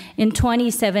women in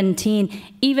 2017,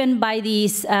 even by the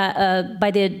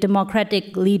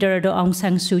democratic leader Aung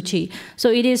San Suu Kyi. So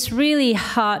it is really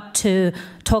hard to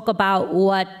talk about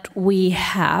what we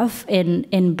have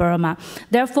in Burma.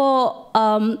 Therefore,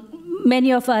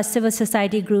 many of our civil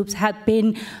society groups have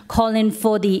been calling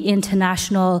for the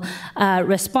international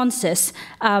responses.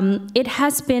 It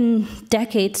has been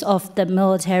decades of the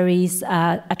military's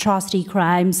atrocity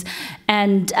crimes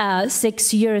and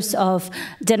 6 years of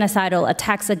genocidal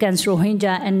attacks against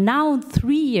Rohingya, and now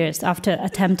 3 years after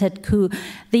attempted coup,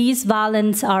 these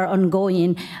violence are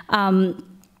ongoing. And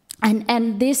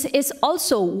this is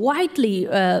also widely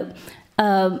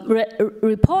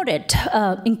reported,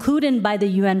 including by the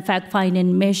UN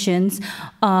fact-finding missions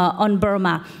on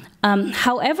Burma.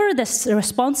 However, the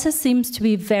responses seems to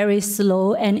be very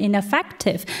slow and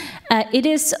ineffective. It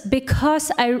is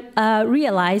because I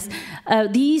realize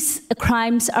these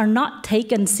crimes are not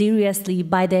taken seriously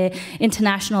by the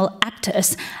international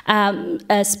actors,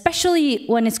 especially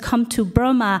when it's come to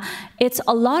Burma. It's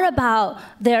a lot about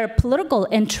their political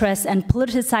interests and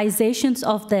politicization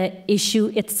of the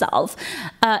issue itself.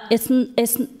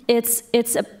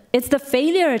 It's the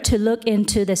failure to look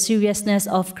into the seriousness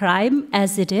of crime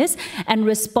as it is and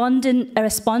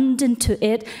responding to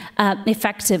it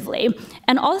effectively.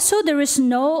 And also there is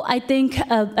no, I think,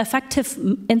 effective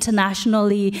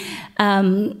internationally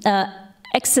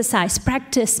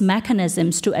practice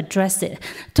mechanisms to address it.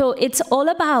 So it's all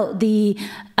about the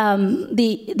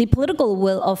political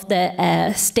will of the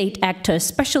state actors,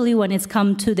 especially when it's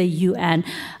come to the UN.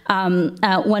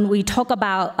 When we talk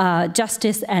about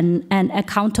justice and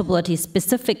accountability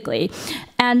specifically.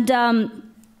 And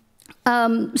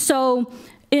so,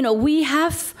 we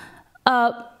have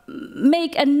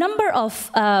made a number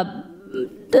of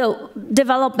the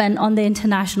development on the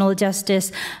international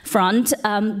justice front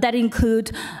that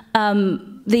include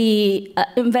the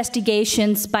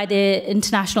investigations by the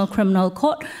International Criminal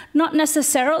Court, not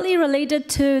necessarily related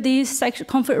to the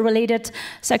conflict-related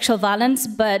sexual violence,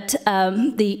 but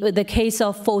the case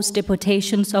of forced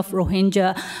deportations of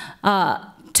Rohingya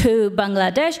to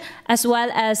Bangladesh, as well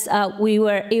as we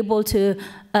were able to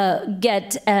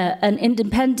get an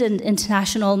independent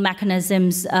international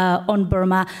mechanisms on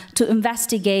Burma to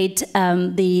investigate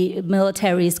the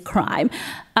military's crime.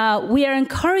 We are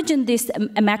encouraging these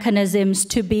mechanisms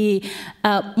to be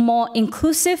more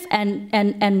inclusive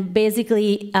and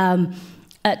basically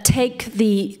take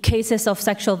the cases of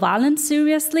sexual violence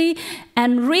seriously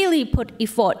and really put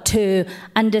effort to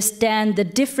understand the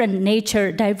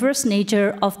diverse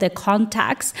nature of the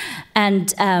contacts and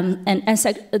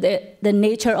the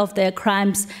nature of the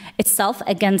crimes itself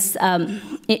against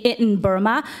in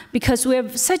Burma, because we're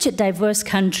such a diverse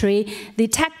country. The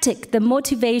tactic, the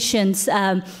motivations,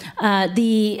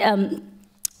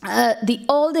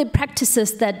 all the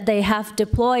practices that they have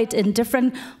deployed in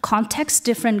different contexts,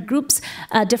 different groups,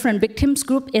 different victims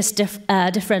group is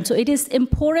different. So it is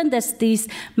important that these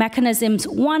mechanisms,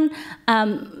 one,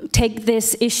 take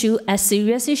this issue as a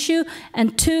serious issue,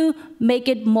 and two, make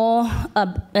it more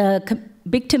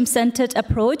victim-centered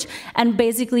approach and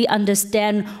basically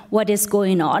understand what is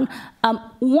going on.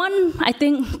 One, I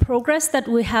think, progress that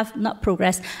we have, not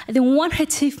progress, I think one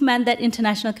achievement that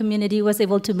international community was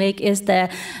able to make is a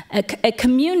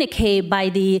communique by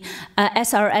the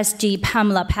SRSG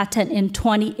Pamela Patton in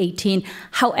 2018.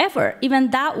 However,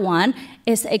 even that one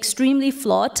is extremely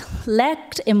flawed,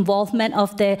 lacked involvement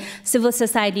of the civil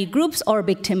society groups or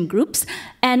victim groups,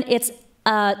 and it's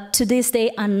to this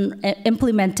day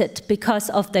unimplemented because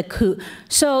of the coup.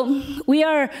 So we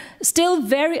are still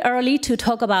very early to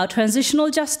talk about transitional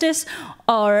justice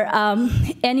or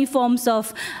any forms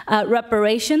of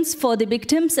reparations for the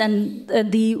victims, and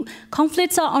the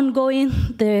conflicts are ongoing.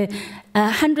 The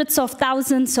hundreds of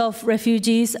thousands of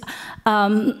refugees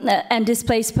and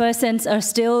displaced persons are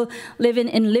still living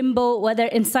in limbo, whether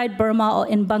inside Burma or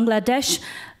in Bangladesh.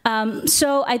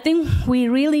 So I think we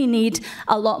really need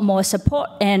a lot more support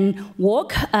and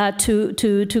work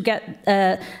to get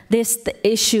this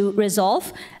issue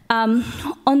resolved.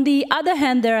 On the other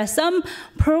hand, there are some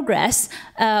progress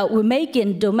we're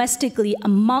making domestically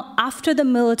after the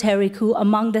military coup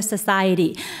among the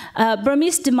society.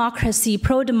 Burmese democracy,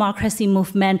 pro-democracy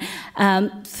movement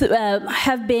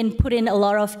have been putting a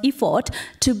lot of effort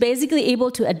to basically able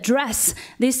to address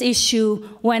this issue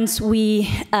once we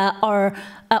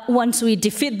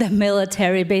defeat the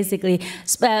military, basically,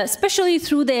 especially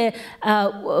through the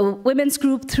women's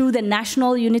group, through the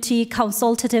National Unity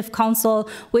Consultative Council,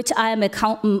 which I am a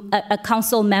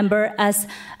council member as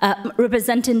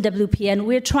representing WPN.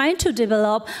 We're trying to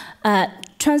develop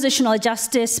transitional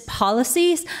justice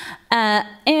policies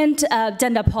and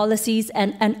gender policies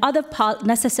and other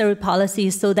necessary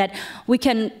policies so that we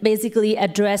can basically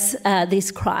address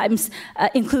these crimes,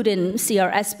 including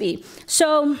CRSP.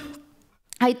 So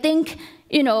I think,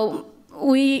 you know,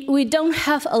 we don't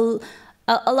have a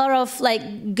lot of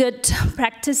like good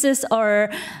practices or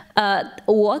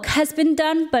work has been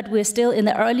done, but we're still in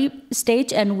the early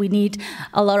stage, and we need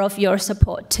a lot of your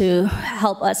support to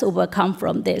help us overcome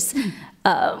from this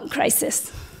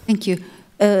crisis. Thank you.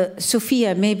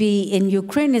 Sophia, maybe in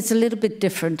Ukraine it's a little bit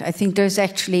different. I think there's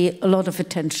actually a lot of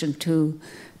attention to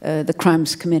the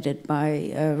crimes committed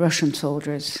by Russian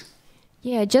soldiers.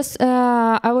 Yeah, just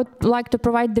I would like to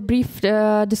provide the brief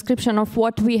description of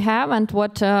what we have and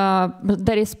what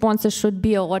the responses should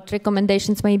be or what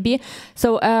recommendations may be.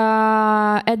 So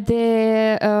at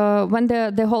the when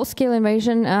the whole-scale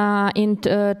invasion in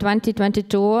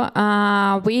 2022,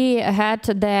 we had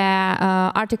the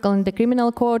article in the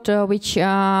criminal code which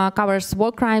covers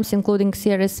war crimes, including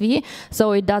CRSV.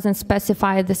 So it doesn't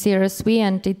specify the CRSV,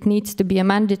 and it needs to be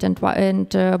amended and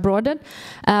broadened.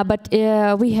 But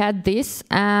we had this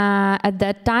at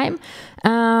that time.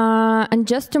 And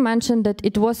just to mention that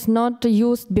it was not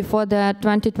used before the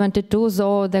 2022,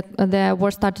 so the war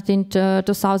started in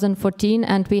 2014,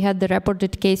 and we had the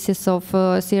reported cases of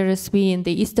CRSV in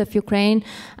the east of Ukraine,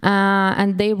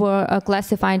 and they were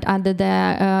classified under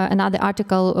the another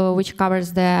article which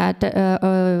covers the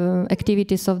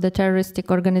activities of the terroristic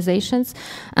organizations.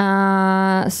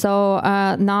 So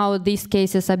now these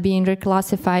cases are being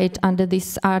reclassified under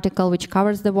this article which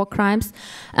covers the war crimes.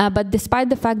 But despite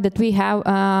the fact that we have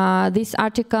this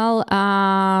article,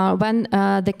 when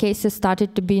the cases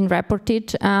started to be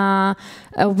reported,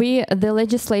 the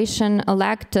legislation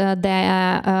lacked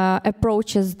the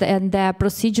approaches and the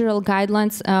procedural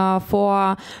guidelines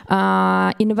for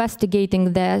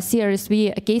investigating the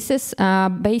CRSV cases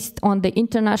based on the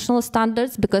international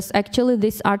standards, because actually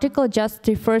this article just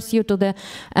refers you to the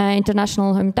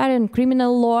international humanitarian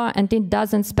criminal law, and it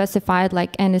doesn't specify it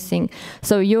like anything.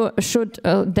 So you should,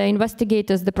 the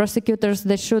investigators, the prosecutors,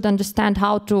 they should understand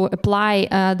how to apply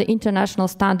the international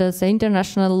standards, the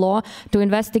international law to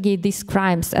investigate these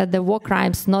crimes, the war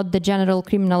crimes, not the general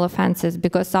criminal offenses,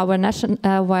 because our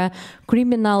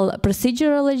criminal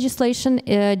procedural legislation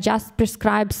just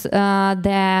prescribes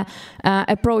the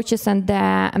approaches and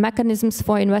the mechanisms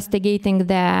for investigating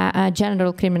the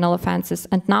general criminal offenses.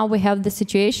 And now we have the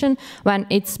situation when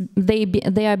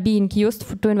they are being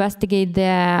used to investigate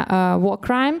the war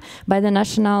crime by the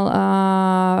national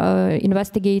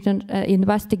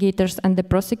investigators and the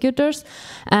prosecutors,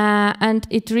 and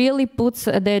it really puts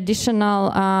the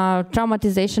additional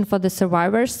traumatization for the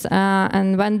survivors.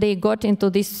 And when they got into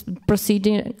this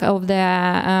proceeding of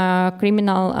the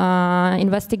criminal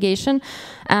investigation,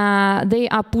 they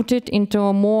are put it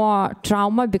into more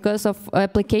trauma because of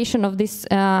application of these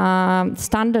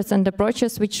standards and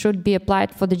approaches which should be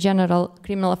applied for the general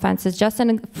criminal offenses. Just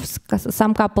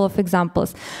some couple of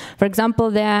examples. For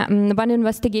example, when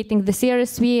investigating the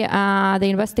CRSV, the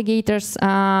investigators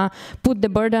put the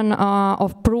burden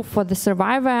of proof for the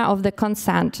survivor of the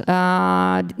consent.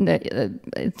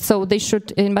 So they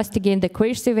should investigate the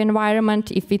coercive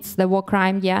environment if it's the war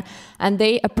crime, yeah, and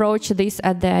they approach this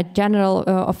at the general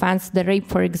offense, the rape,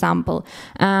 for example.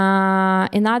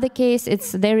 In other case,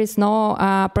 there is no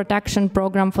protection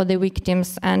program for the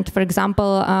victims. And for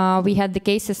example, we had the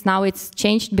cases, now it's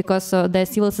changed because the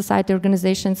civil society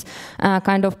organizations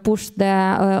kind of pushed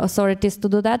the authorities to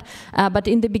do that. But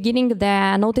in the beginning,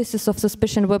 the notices of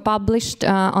suspicion were published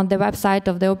on the website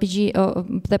of the OPG,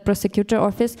 the prosecutor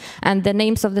office, and the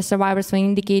names of the survivors were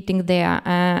indicating there.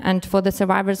 And for the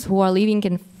survivors who are living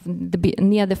in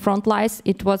near the front lines,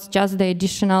 it was just the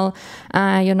additional,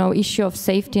 issue of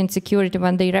safety and security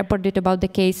when they reported about the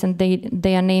case and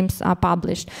their names are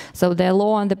published. So the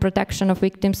law on the protection of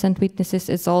victims and witnesses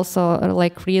is also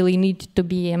really need to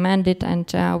be amended,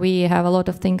 and we have a lot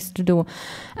of things to do.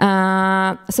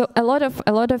 So a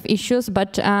lot of issues,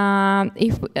 but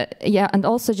and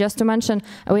also just to mention,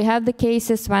 we have the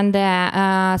cases when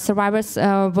the survivors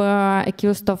were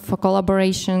accused of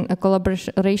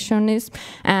collaborationism.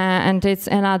 And it's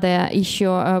another issue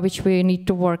which we need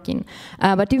to work in.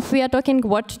 But if we are talking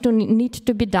what need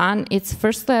to be done, it's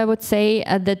firstly I would say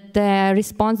that the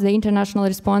response, the international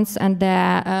response and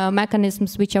the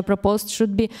mechanisms which are proposed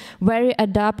should be very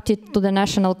adapted to the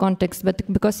national context, but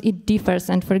because it differs.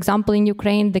 And for example, in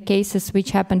Ukraine, the cases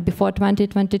which happened before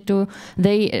 2022,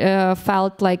 they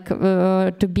felt like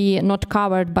to be not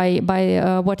covered by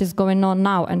what is going on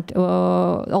now, and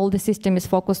all the system is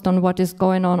focused on what is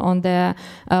going on the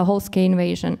whole-scale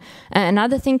invasion.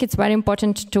 Another thing, it's very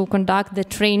important to conduct the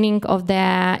training of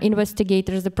the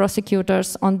investigators, the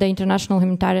prosecutors on the international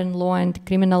humanitarian law and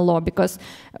criminal law, because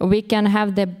we can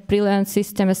have the brilliant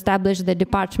system, establish the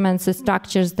departments, the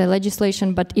structures, the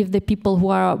legislation, but if the people who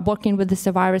are working with the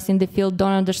survivors in the field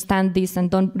don't understand this and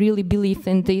don't really believe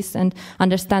in this and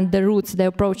understand the roots, the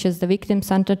approaches, the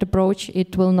victim-centered approach,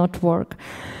 it will not work.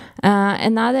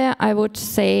 Another, I would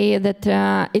say that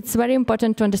it's very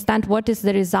important to understand what is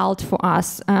the result for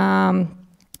us.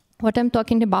 What I'm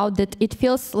talking about, that it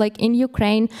feels like in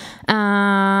Ukraine,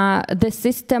 the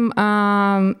system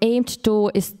aimed to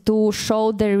is to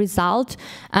show the result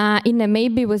in a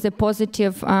maybe with a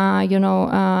positive,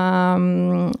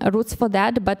 roots for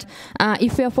that. But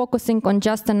if we are focusing on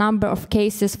just a number of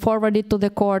cases forwarded to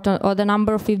the court or the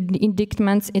number of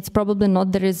indictments, it's probably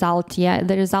not the result. Yeah,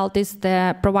 the result is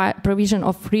the provision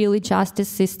of really justice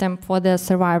system for the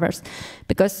survivors.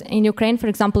 Because in Ukraine, for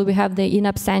example, we have the in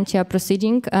absentia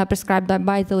proceeding prescribed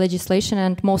by the legislation,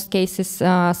 and most cases,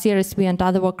 serious and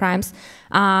other war crimes,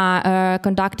 are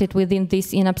conducted within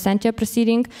this in absentia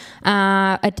proceeding.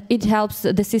 It helps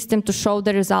the system to show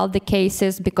the result, the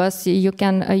cases, because you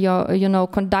can,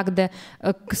 conduct the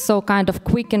so kind of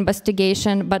quick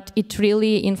investigation, but it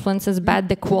really influences bad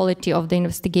the quality of the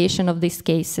investigation of these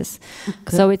cases.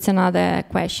 Okay. So it's another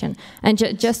question. And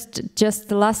just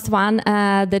the last one,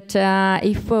 that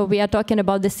if we are talking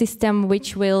about the system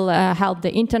which will help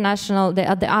the international,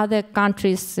 the other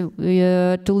countries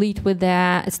to lead with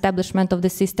the establishment of the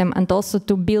system and also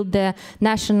to build the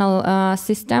national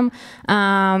system,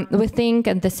 we think,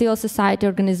 and the civil society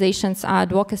organizations are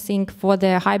advocating for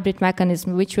the hybrid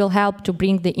mechanism, which will help to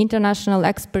bring the international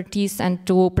expertise and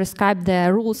to prescribe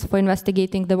the rules for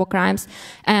investigating the war crimes.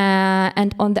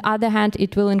 And on the other hand,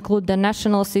 it will include the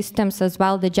national systems as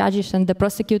well, the judges and the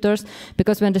prosecutors,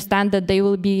 because we understand that they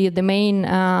will be the main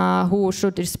who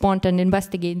should respond and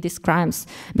investigate these crimes,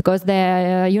 because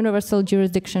the universal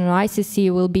jurisdiction or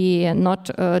ICC will be not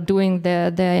doing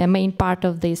the main part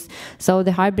of this. So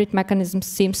the hybrid mechanism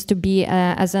seems to be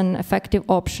as an effective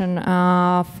option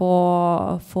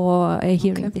for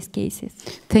hearing these cases.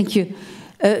 Thank you.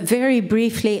 Very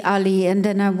briefly, Ali, and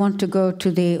then I want to go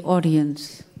to the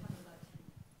audience.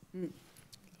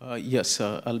 Yes,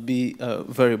 I'll be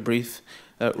very brief.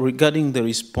 Regarding the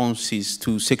responses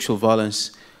to sexual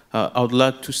violence, I would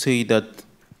like to say that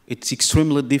it's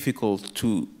extremely difficult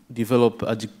to develop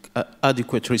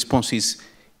adequate responses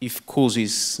if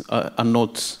causes are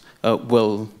not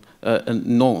well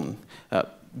known.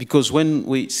 Because when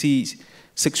we see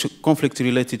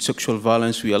conflict-related sexual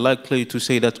violence, we are likely to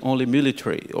say that only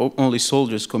military or only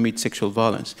soldiers commit sexual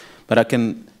violence. But I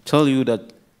can tell you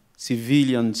that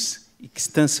civilians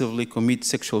extensively commit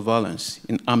sexual violence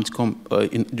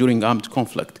during armed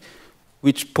conflict,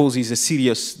 which poses a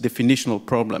serious definitional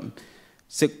problem.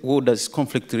 What does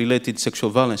conflict-related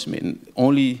sexual violence mean?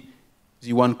 Only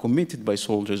the one committed by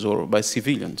soldiers or by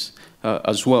civilians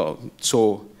as well.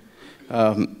 So,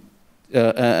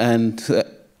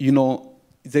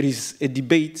 there is a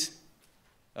debate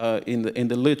in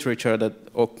the literature that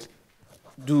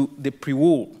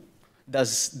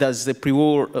does the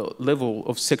pre-war level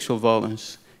of sexual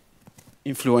violence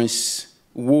influence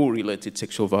war-related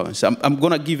sexual violence? I'm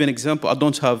going to give an example. I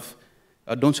don't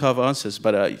have answers,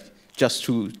 but just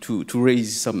to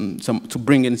raise to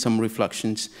bring in some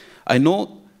reflections. I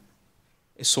know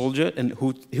a soldier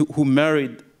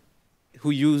who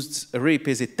used rape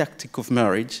as a tactic of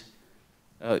marriage,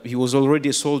 He was already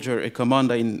a soldier, a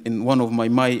commander in one of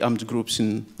my armed groups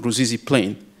in Ruzizi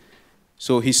Plain.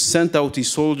 So he sent out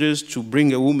his soldiers to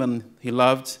bring a woman he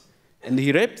loved, and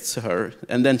he raped her,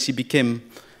 and then she became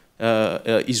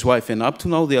his wife, and up to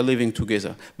now they are living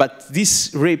together. But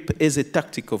this rape as a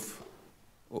tactic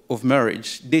of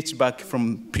marriage dates back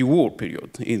from pre-war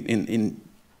period in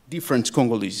different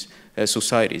Congolese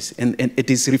societies, and it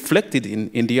is reflected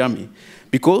in the army,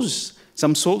 because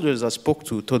some soldiers I spoke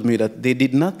to told me that they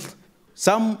did not,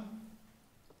 some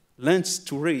learned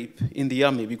to rape in the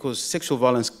army because sexual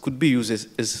violence could be used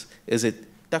as a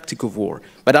tactic of war.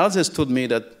 But others told me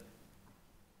that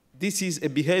this is a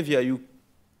behavior you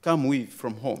come with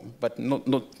from home, but not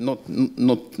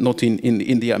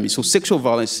in the army. So sexual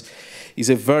violence is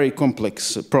a very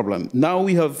complex problem. Now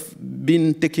we have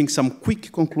been taking some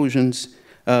quick conclusions.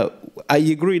 I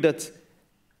agree that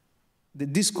the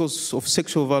discourse of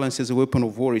sexual violence as a weapon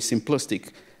of war is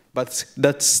simplistic, but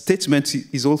that statement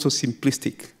is also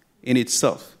simplistic in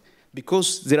itself,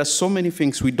 because there are so many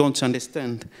things we don't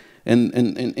understand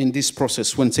in this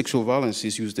process when sexual violence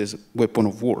is used as a weapon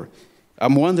of war.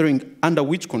 I'm wondering under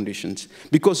which conditions,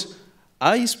 because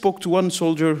I spoke to one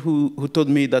soldier who told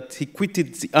me that he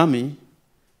quitted the army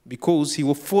because he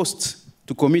was forced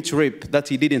to commit rape that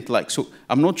he didn't like. So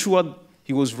I'm not sure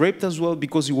he was raped as well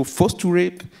because he was forced to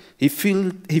rape. He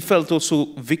felt also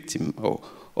victim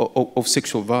of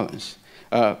sexual violence.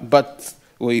 But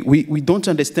we don't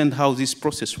understand how this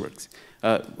process works.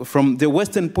 From the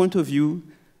Western point of view,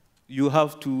 you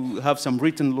have to have some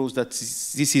written laws that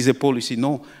this is a policy.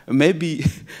 No, maybe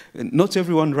not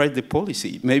everyone writes the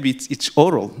policy. Maybe it's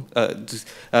oral.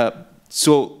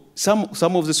 So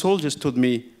some of the soldiers told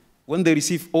me when they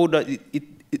receive order,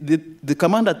 the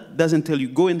commander doesn't tell you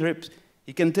go and rape.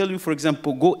 He can tell you, for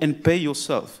example, go and pay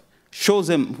yourself. Show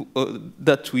them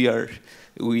that we are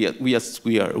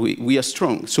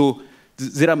strong. So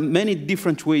there are many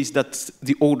different ways that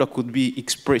the order could be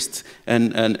expressed,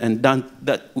 and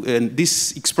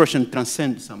this expression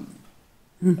transcends some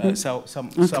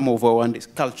of our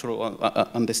cultural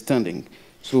understanding.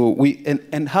 So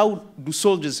and how do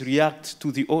soldiers react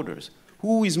to the orders?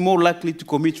 Who is more likely to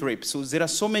commit rape? So there are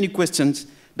so many questions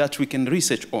that we can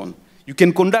research on. You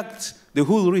can conduct the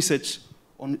whole research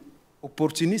on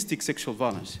opportunistic sexual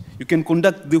violence. You can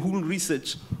conduct the whole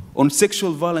research on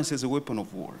sexual violence as a weapon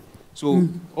of war. So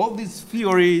all these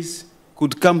theories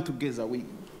could come together.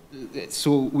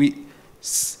 So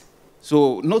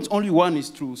not only one is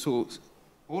true, so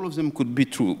all of them could be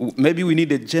true. Maybe we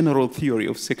need a general theory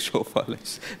of sexual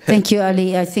violence. Thank you,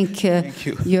 Ali. I think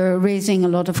you're raising a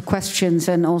lot of questions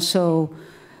and also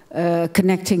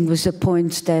connecting with the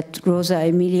points that Rosa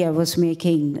Emilia was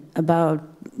making about,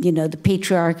 the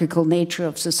patriarchal nature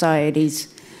of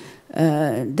societies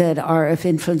that are of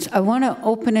influence. I want to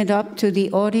open it up to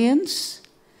the audience.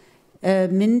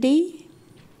 Mindy?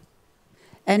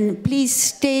 And please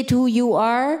state who you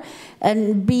are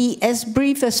and be as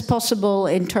brief as possible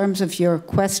in terms of your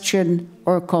question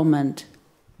or comment.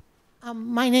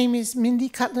 My name is Mindy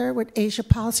Cutler with Asia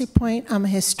Policy Point. I'm a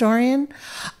historian.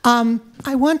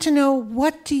 I want to know,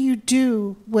 what do you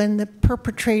do when the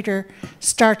perpetrator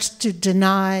starts to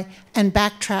deny and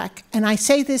backtrack? And I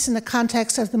say this in the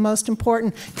context of the most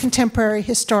important contemporary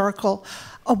historical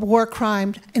war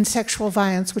crime and sexual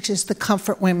violence, which is the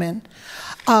comfort women,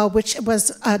 which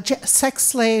was sex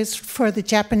slaves for the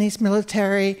Japanese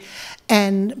military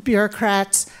and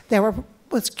bureaucrats that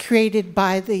was created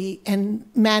by and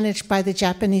managed by the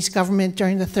Japanese government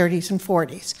during the 30s and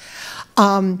 40s.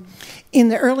 In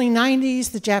the early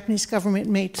 90s, the Japanese government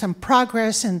made some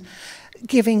progress in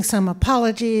giving some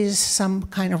apologies, some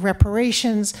kind of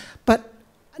reparations, but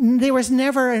there was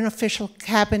never an official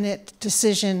cabinet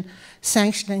decision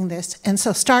sanctioning this. And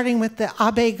so starting with the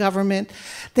Abe government,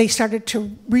 they started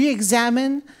to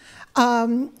re-examine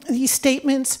these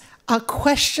statements,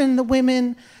 question the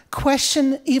women,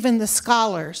 question even the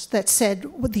scholars that said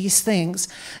these things.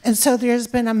 And so there's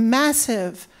been a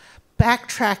massive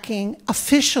backtracking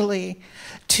officially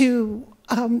to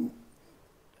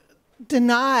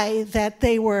deny that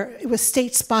it was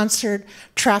state-sponsored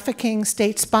trafficking,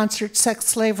 state-sponsored sex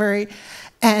slavery,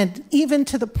 and even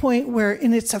to the point where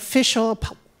in its official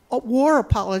war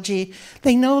apology,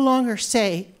 they no longer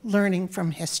say learning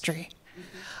from history.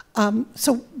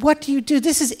 So what do you do?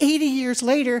 This is 80 years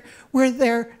later, where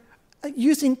they're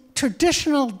using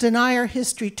traditional denier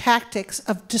history tactics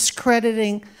of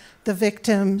discrediting the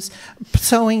victims,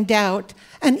 sowing doubt,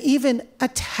 and even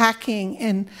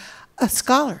attacking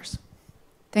scholars.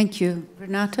 Thank you.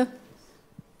 Renata?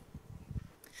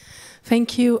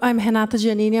 Thank you. I'm Renata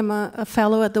Giannini. I'm a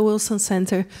fellow at the Wilson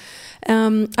Center.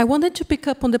 I wanted to pick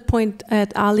up on the point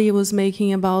that Ali was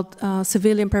making about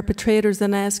civilian perpetrators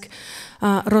and ask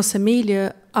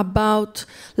Rosemilia about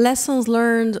lessons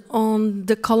learned on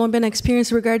the Colombian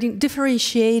experience regarding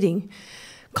differentiating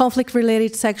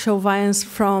conflict-related sexual violence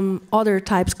from other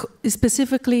types.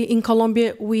 Specifically, in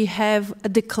Colombia, we have a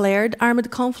declared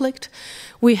armed conflict.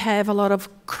 We have a lot of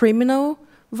criminal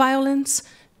violence.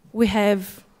 We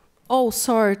have all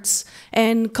sorts.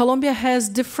 And Colombia has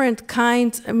different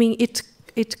kinds. I mean,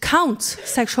 it counts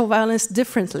sexual violence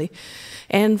differently.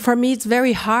 And for me, it's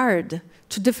very hard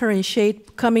to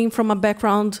differentiate coming from a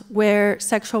background where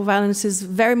sexual violence is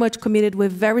very much committed with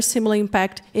very similar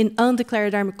impact in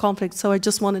undeclared armed conflict. So I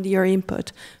just wanted your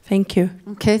input. Thank you.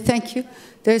 Okay, thank you.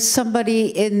 There's somebody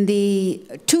in the,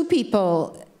 two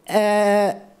people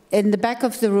in the back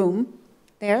of the room.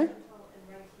 There? Oh, and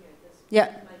right here.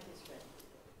 Yeah.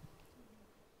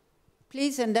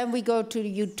 Please, and then we go to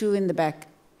you two in the back.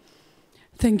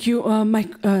 Thank you.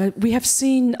 We have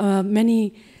seen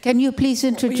many... Can you please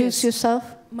introduce yourself?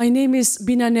 My name is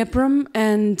Bina Nepram,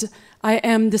 and I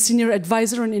am the Senior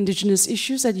Advisor on Indigenous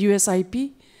Issues at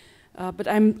USIP. But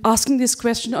I'm asking this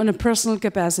question on a personal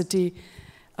capacity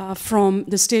from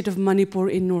the state of Manipur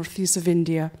in northeast of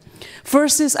India.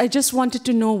 First is, I just wanted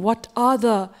to know what are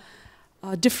the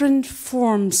different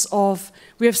forms of...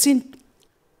 We have seen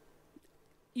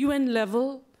UN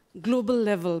level, global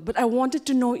level, but I wanted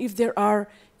to know if there are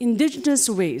indigenous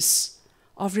ways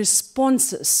of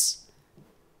responses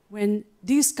when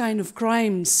these kind of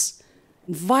crimes,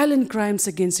 violent crimes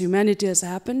against humanity has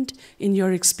happened in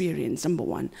your experience, number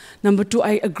one. Number two,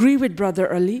 I agree with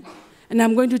Brother Ali, and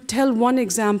I'm going to tell one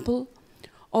example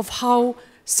of how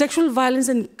sexual violence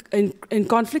in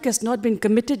conflict has not been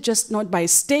committed just not by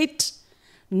state,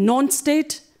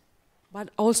 non-state, but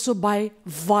also by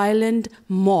violent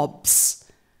mobs.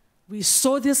 We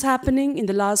saw this happening in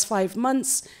the last 5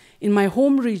 months in my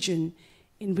home region,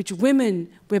 in which women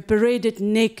were paraded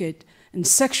naked and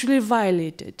sexually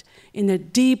violated in a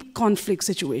deep conflict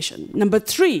situation. Number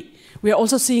three, we are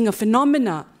also seeing a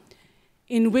phenomena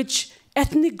in which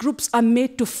ethnic groups are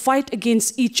made to fight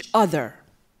against each other.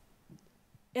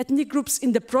 Ethnic groups,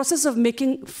 in the process of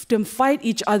making them fight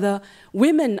each other,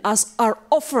 women are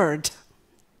offered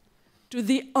to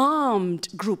the armed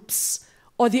groups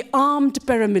or the armed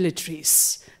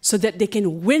paramilitaries so that they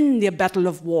can win their battle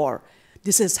of war.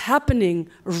 This is happening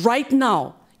right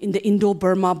now in the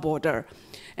Indo-Burma border.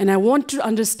 And I want to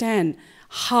understand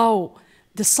how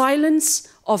the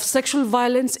silence of sexual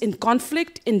violence in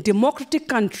conflict in democratic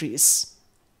countries,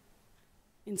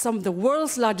 in some of the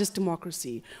world's largest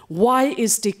democracy, why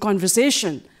is the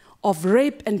conversation of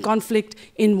rape and conflict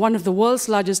in one of the world's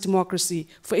largest democracy,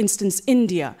 for instance,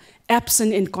 India,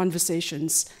 absent in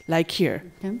conversations like here?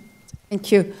 Okay.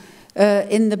 Thank you.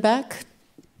 In the back?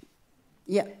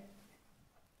 Yeah.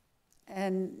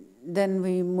 And then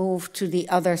we move to the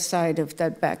other side of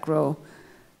that back row,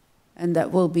 and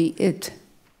that will be it.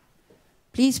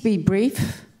 Please be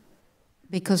brief,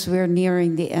 because we're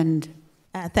nearing the end.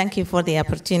 Thank you for the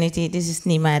opportunity. This is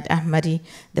Nimad Ahmadi,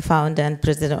 the founder and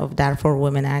president of Darfur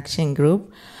Women Action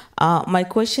Group. My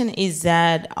question is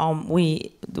that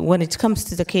when it comes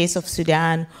to the case of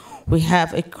Sudan, we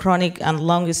have a chronic and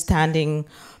long-standing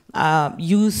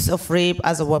use of rape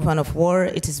as a weapon of war.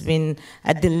 It has been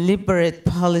a deliberate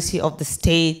policy of the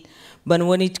state. But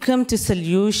when it comes to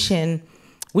solution,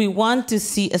 we want to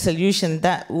see a solution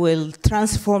that will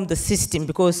transform the system,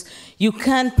 because you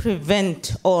can't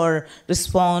prevent or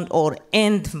respond or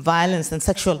end violence and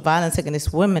sexual violence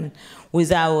against women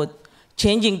without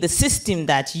changing the system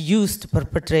that's used to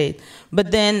perpetrate.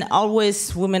 But then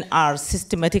always women are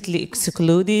systematically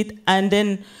excluded, and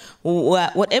then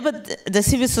whatever the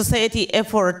civil society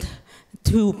effort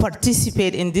to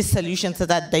participate in this solution so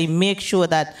that they make sure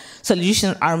that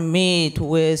solutions are made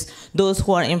with those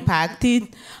who are impacted,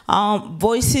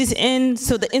 voices in,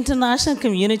 so the international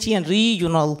community and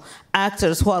regional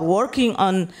actors who are working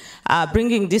on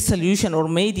bringing this solution or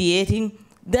mediating,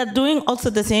 they're doing also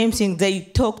the same thing. They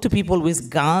talk to people with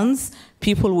guns,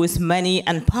 people with money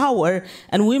and power,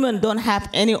 and women don't have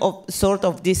any sort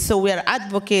of this. So we are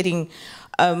advocating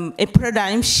a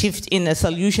paradigm shift in a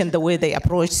solution, the way they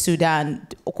approach Sudan,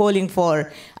 calling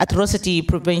for atrocity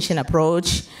prevention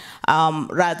approach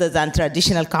rather than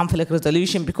traditional conflict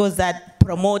resolution, because that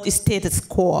promotes status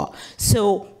quo.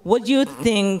 So what do you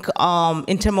think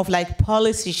in terms of like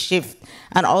policy shift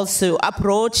and also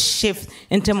approach shift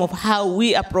in terms of how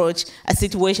we approach a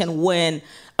situation when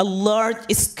a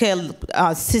large-scale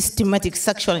systematic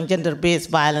sexual and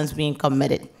gender-based violence being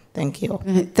committed? Thank you.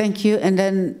 Thank you. And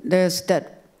then there's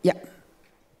that, yeah.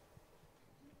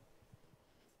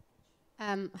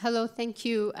 Hello, thank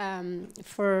you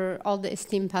for all the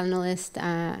esteemed panelists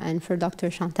and for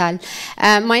Dr. Chantal.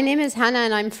 My name is Hannah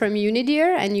and I'm from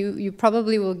UNIDIR, and you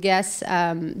probably will guess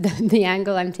the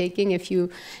angle I'm taking if you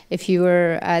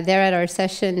were there at our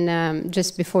session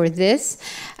just before this.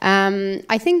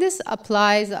 I think this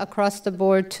applies across the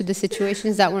board to the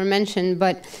situations that were mentioned,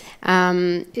 but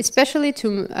especially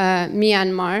to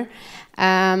Myanmar.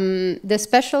 The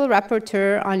Special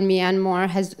Rapporteur on Myanmar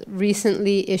has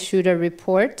recently issued a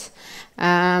report,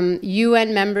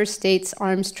 UN member states'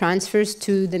 arms transfers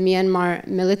to the Myanmar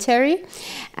military.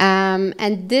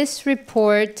 And this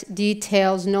report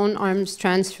details known arms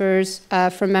transfers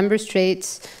from member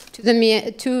states to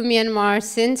Myanmar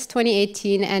since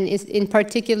 2018 and is in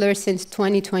particular since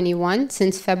 2021,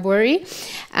 since February.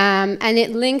 And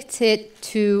it linked it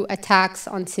to attacks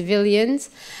on civilians.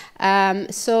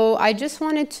 So I just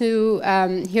wanted to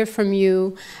hear from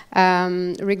you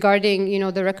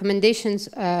regarding, the recommendations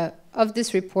of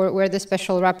this report, where the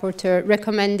Special Rapporteur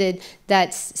recommended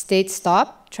that states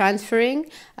stop transferring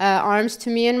arms to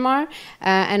Myanmar,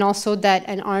 and also that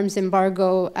an arms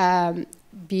embargo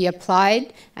be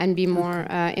applied and be more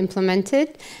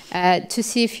implemented, to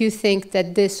see if you think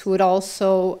that this would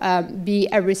also be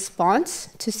a response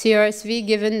to CRSV,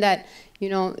 given that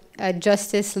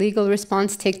justice, legal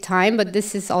response take time, but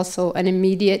this is also an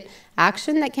immediate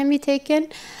action that can be taken.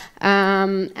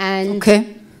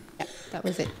 Okay. Yeah, that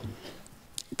was it.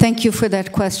 Thank you for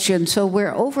that question. So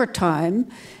we're over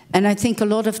time, and I think a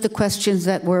lot of the questions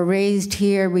that were raised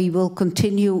here, we will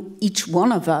continue, each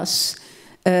one of us,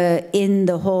 in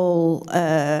the whole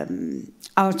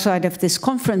outside of this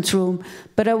conference room.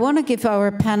 But I want to give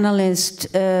our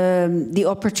panelists the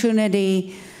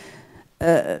opportunity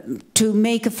to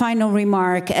make a final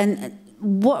remark. And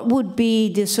what would be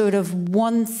the sort of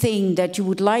one thing that you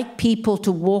would like people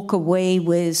to walk away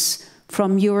with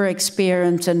from your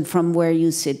experience and from where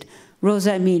you sit?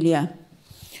 Rosa Emilia.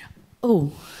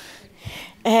 Oh,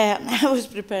 I was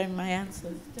preparing my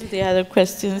answers to the other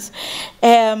questions.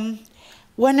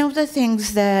 One of the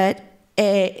things that,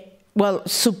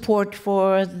 support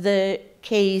for the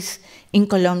case in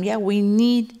Colombia, we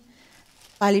need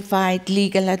qualified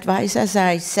legal advice, as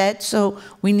I said, so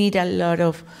we need a lot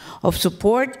of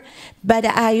support. But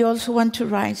I also want to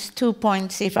raise 2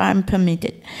 points, if I'm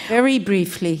permitted. Very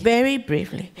briefly. Very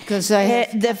briefly. Because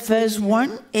the first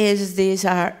one is these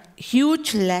are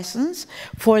huge lessons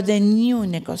for the new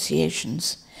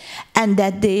negotiations, and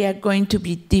that they are going to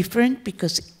be different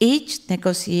because each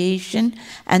negotiation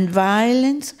and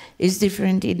violence is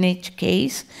different in each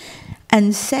case.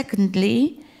 And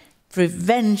secondly,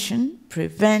 prevention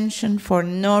for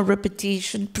no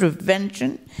repetition,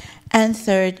 prevention. And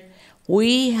third,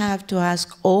 we have to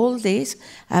ask all this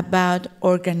about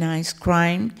organized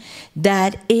crime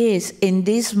that is, in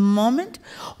this moment,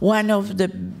 one of the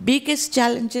biggest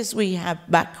challenges we have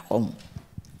back home.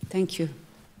 Thank you.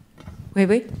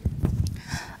 Wei.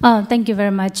 Thank you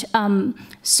very much.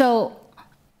 So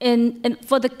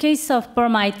for the case of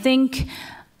Burma, I think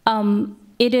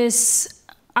it is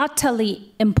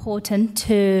utterly important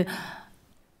to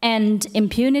end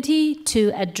impunity,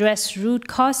 to address root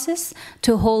causes,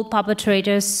 to hold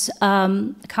perpetrators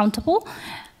accountable.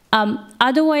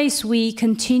 Otherwise, we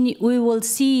will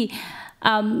see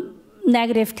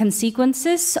negative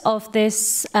consequences of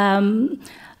these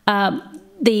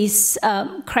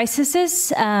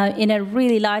crises in a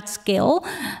really large scale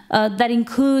that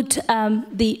include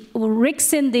the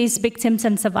risks in these victims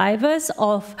and survivors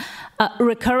of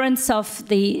recurrence of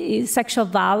the sexual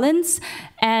violence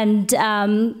and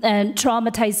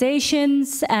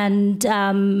traumatizations and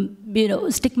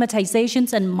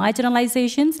stigmatizations and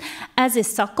marginalizations as a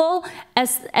cycle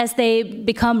as they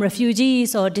become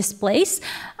refugees or displaced.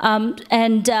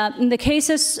 In the case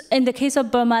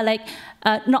of Burma,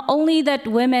 not only that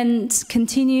women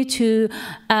continue to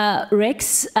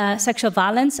risk sexual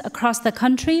violence across the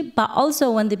country, but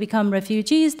also when they become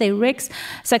refugees, they risk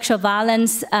sexual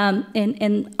violence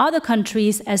in other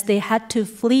countries as they had to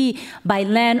flee by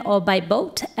land or by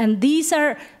boat. And these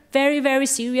are very, very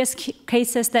serious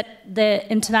cases that the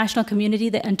international community,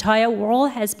 the entire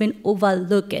world has been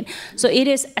overlooking. So it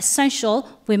is essential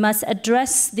we must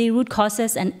address the root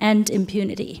causes and end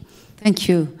impunity. Thank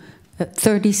you.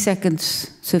 30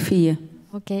 seconds, Sophia.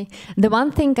 Okay. The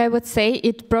one thing I would say,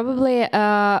 it probably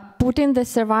putting the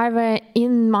survivor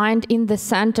in mind in the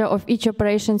center of each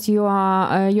operations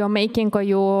you're making or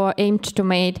you aimed to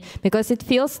make, because it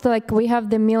feels like we have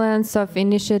the millions of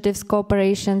initiatives,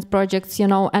 cooperations, projects, you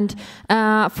know, and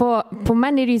for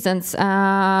many reasons,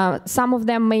 some of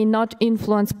them may not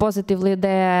influence positively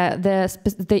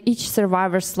the each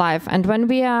survivor's life. And when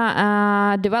we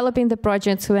are developing the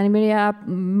projects, when we are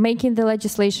making the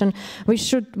legislation, we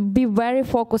should be very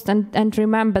focused and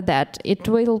remember that. It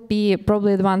will be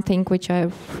probably the one thing which I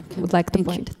would like to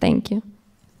point. Thank you.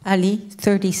 Ali,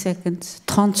 30 seconds.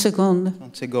 30 secondes.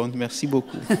 30 secondes, merci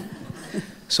beaucoup.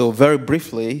 So very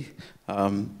briefly,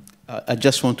 I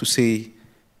just want to say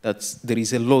that there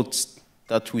is a lot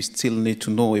that we still need to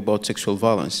know about sexual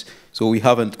violence. So we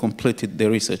haven't completed the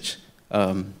research.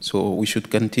 So we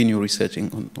should continue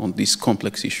researching on this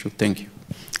complex issue. Thank you.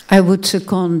 I would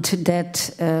second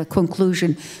that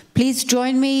conclusion. Please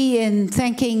join me in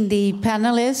thanking the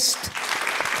panelists.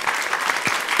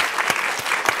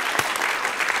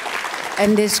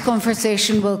 And this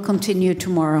conversation will continue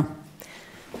tomorrow.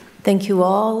 Thank you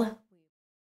all.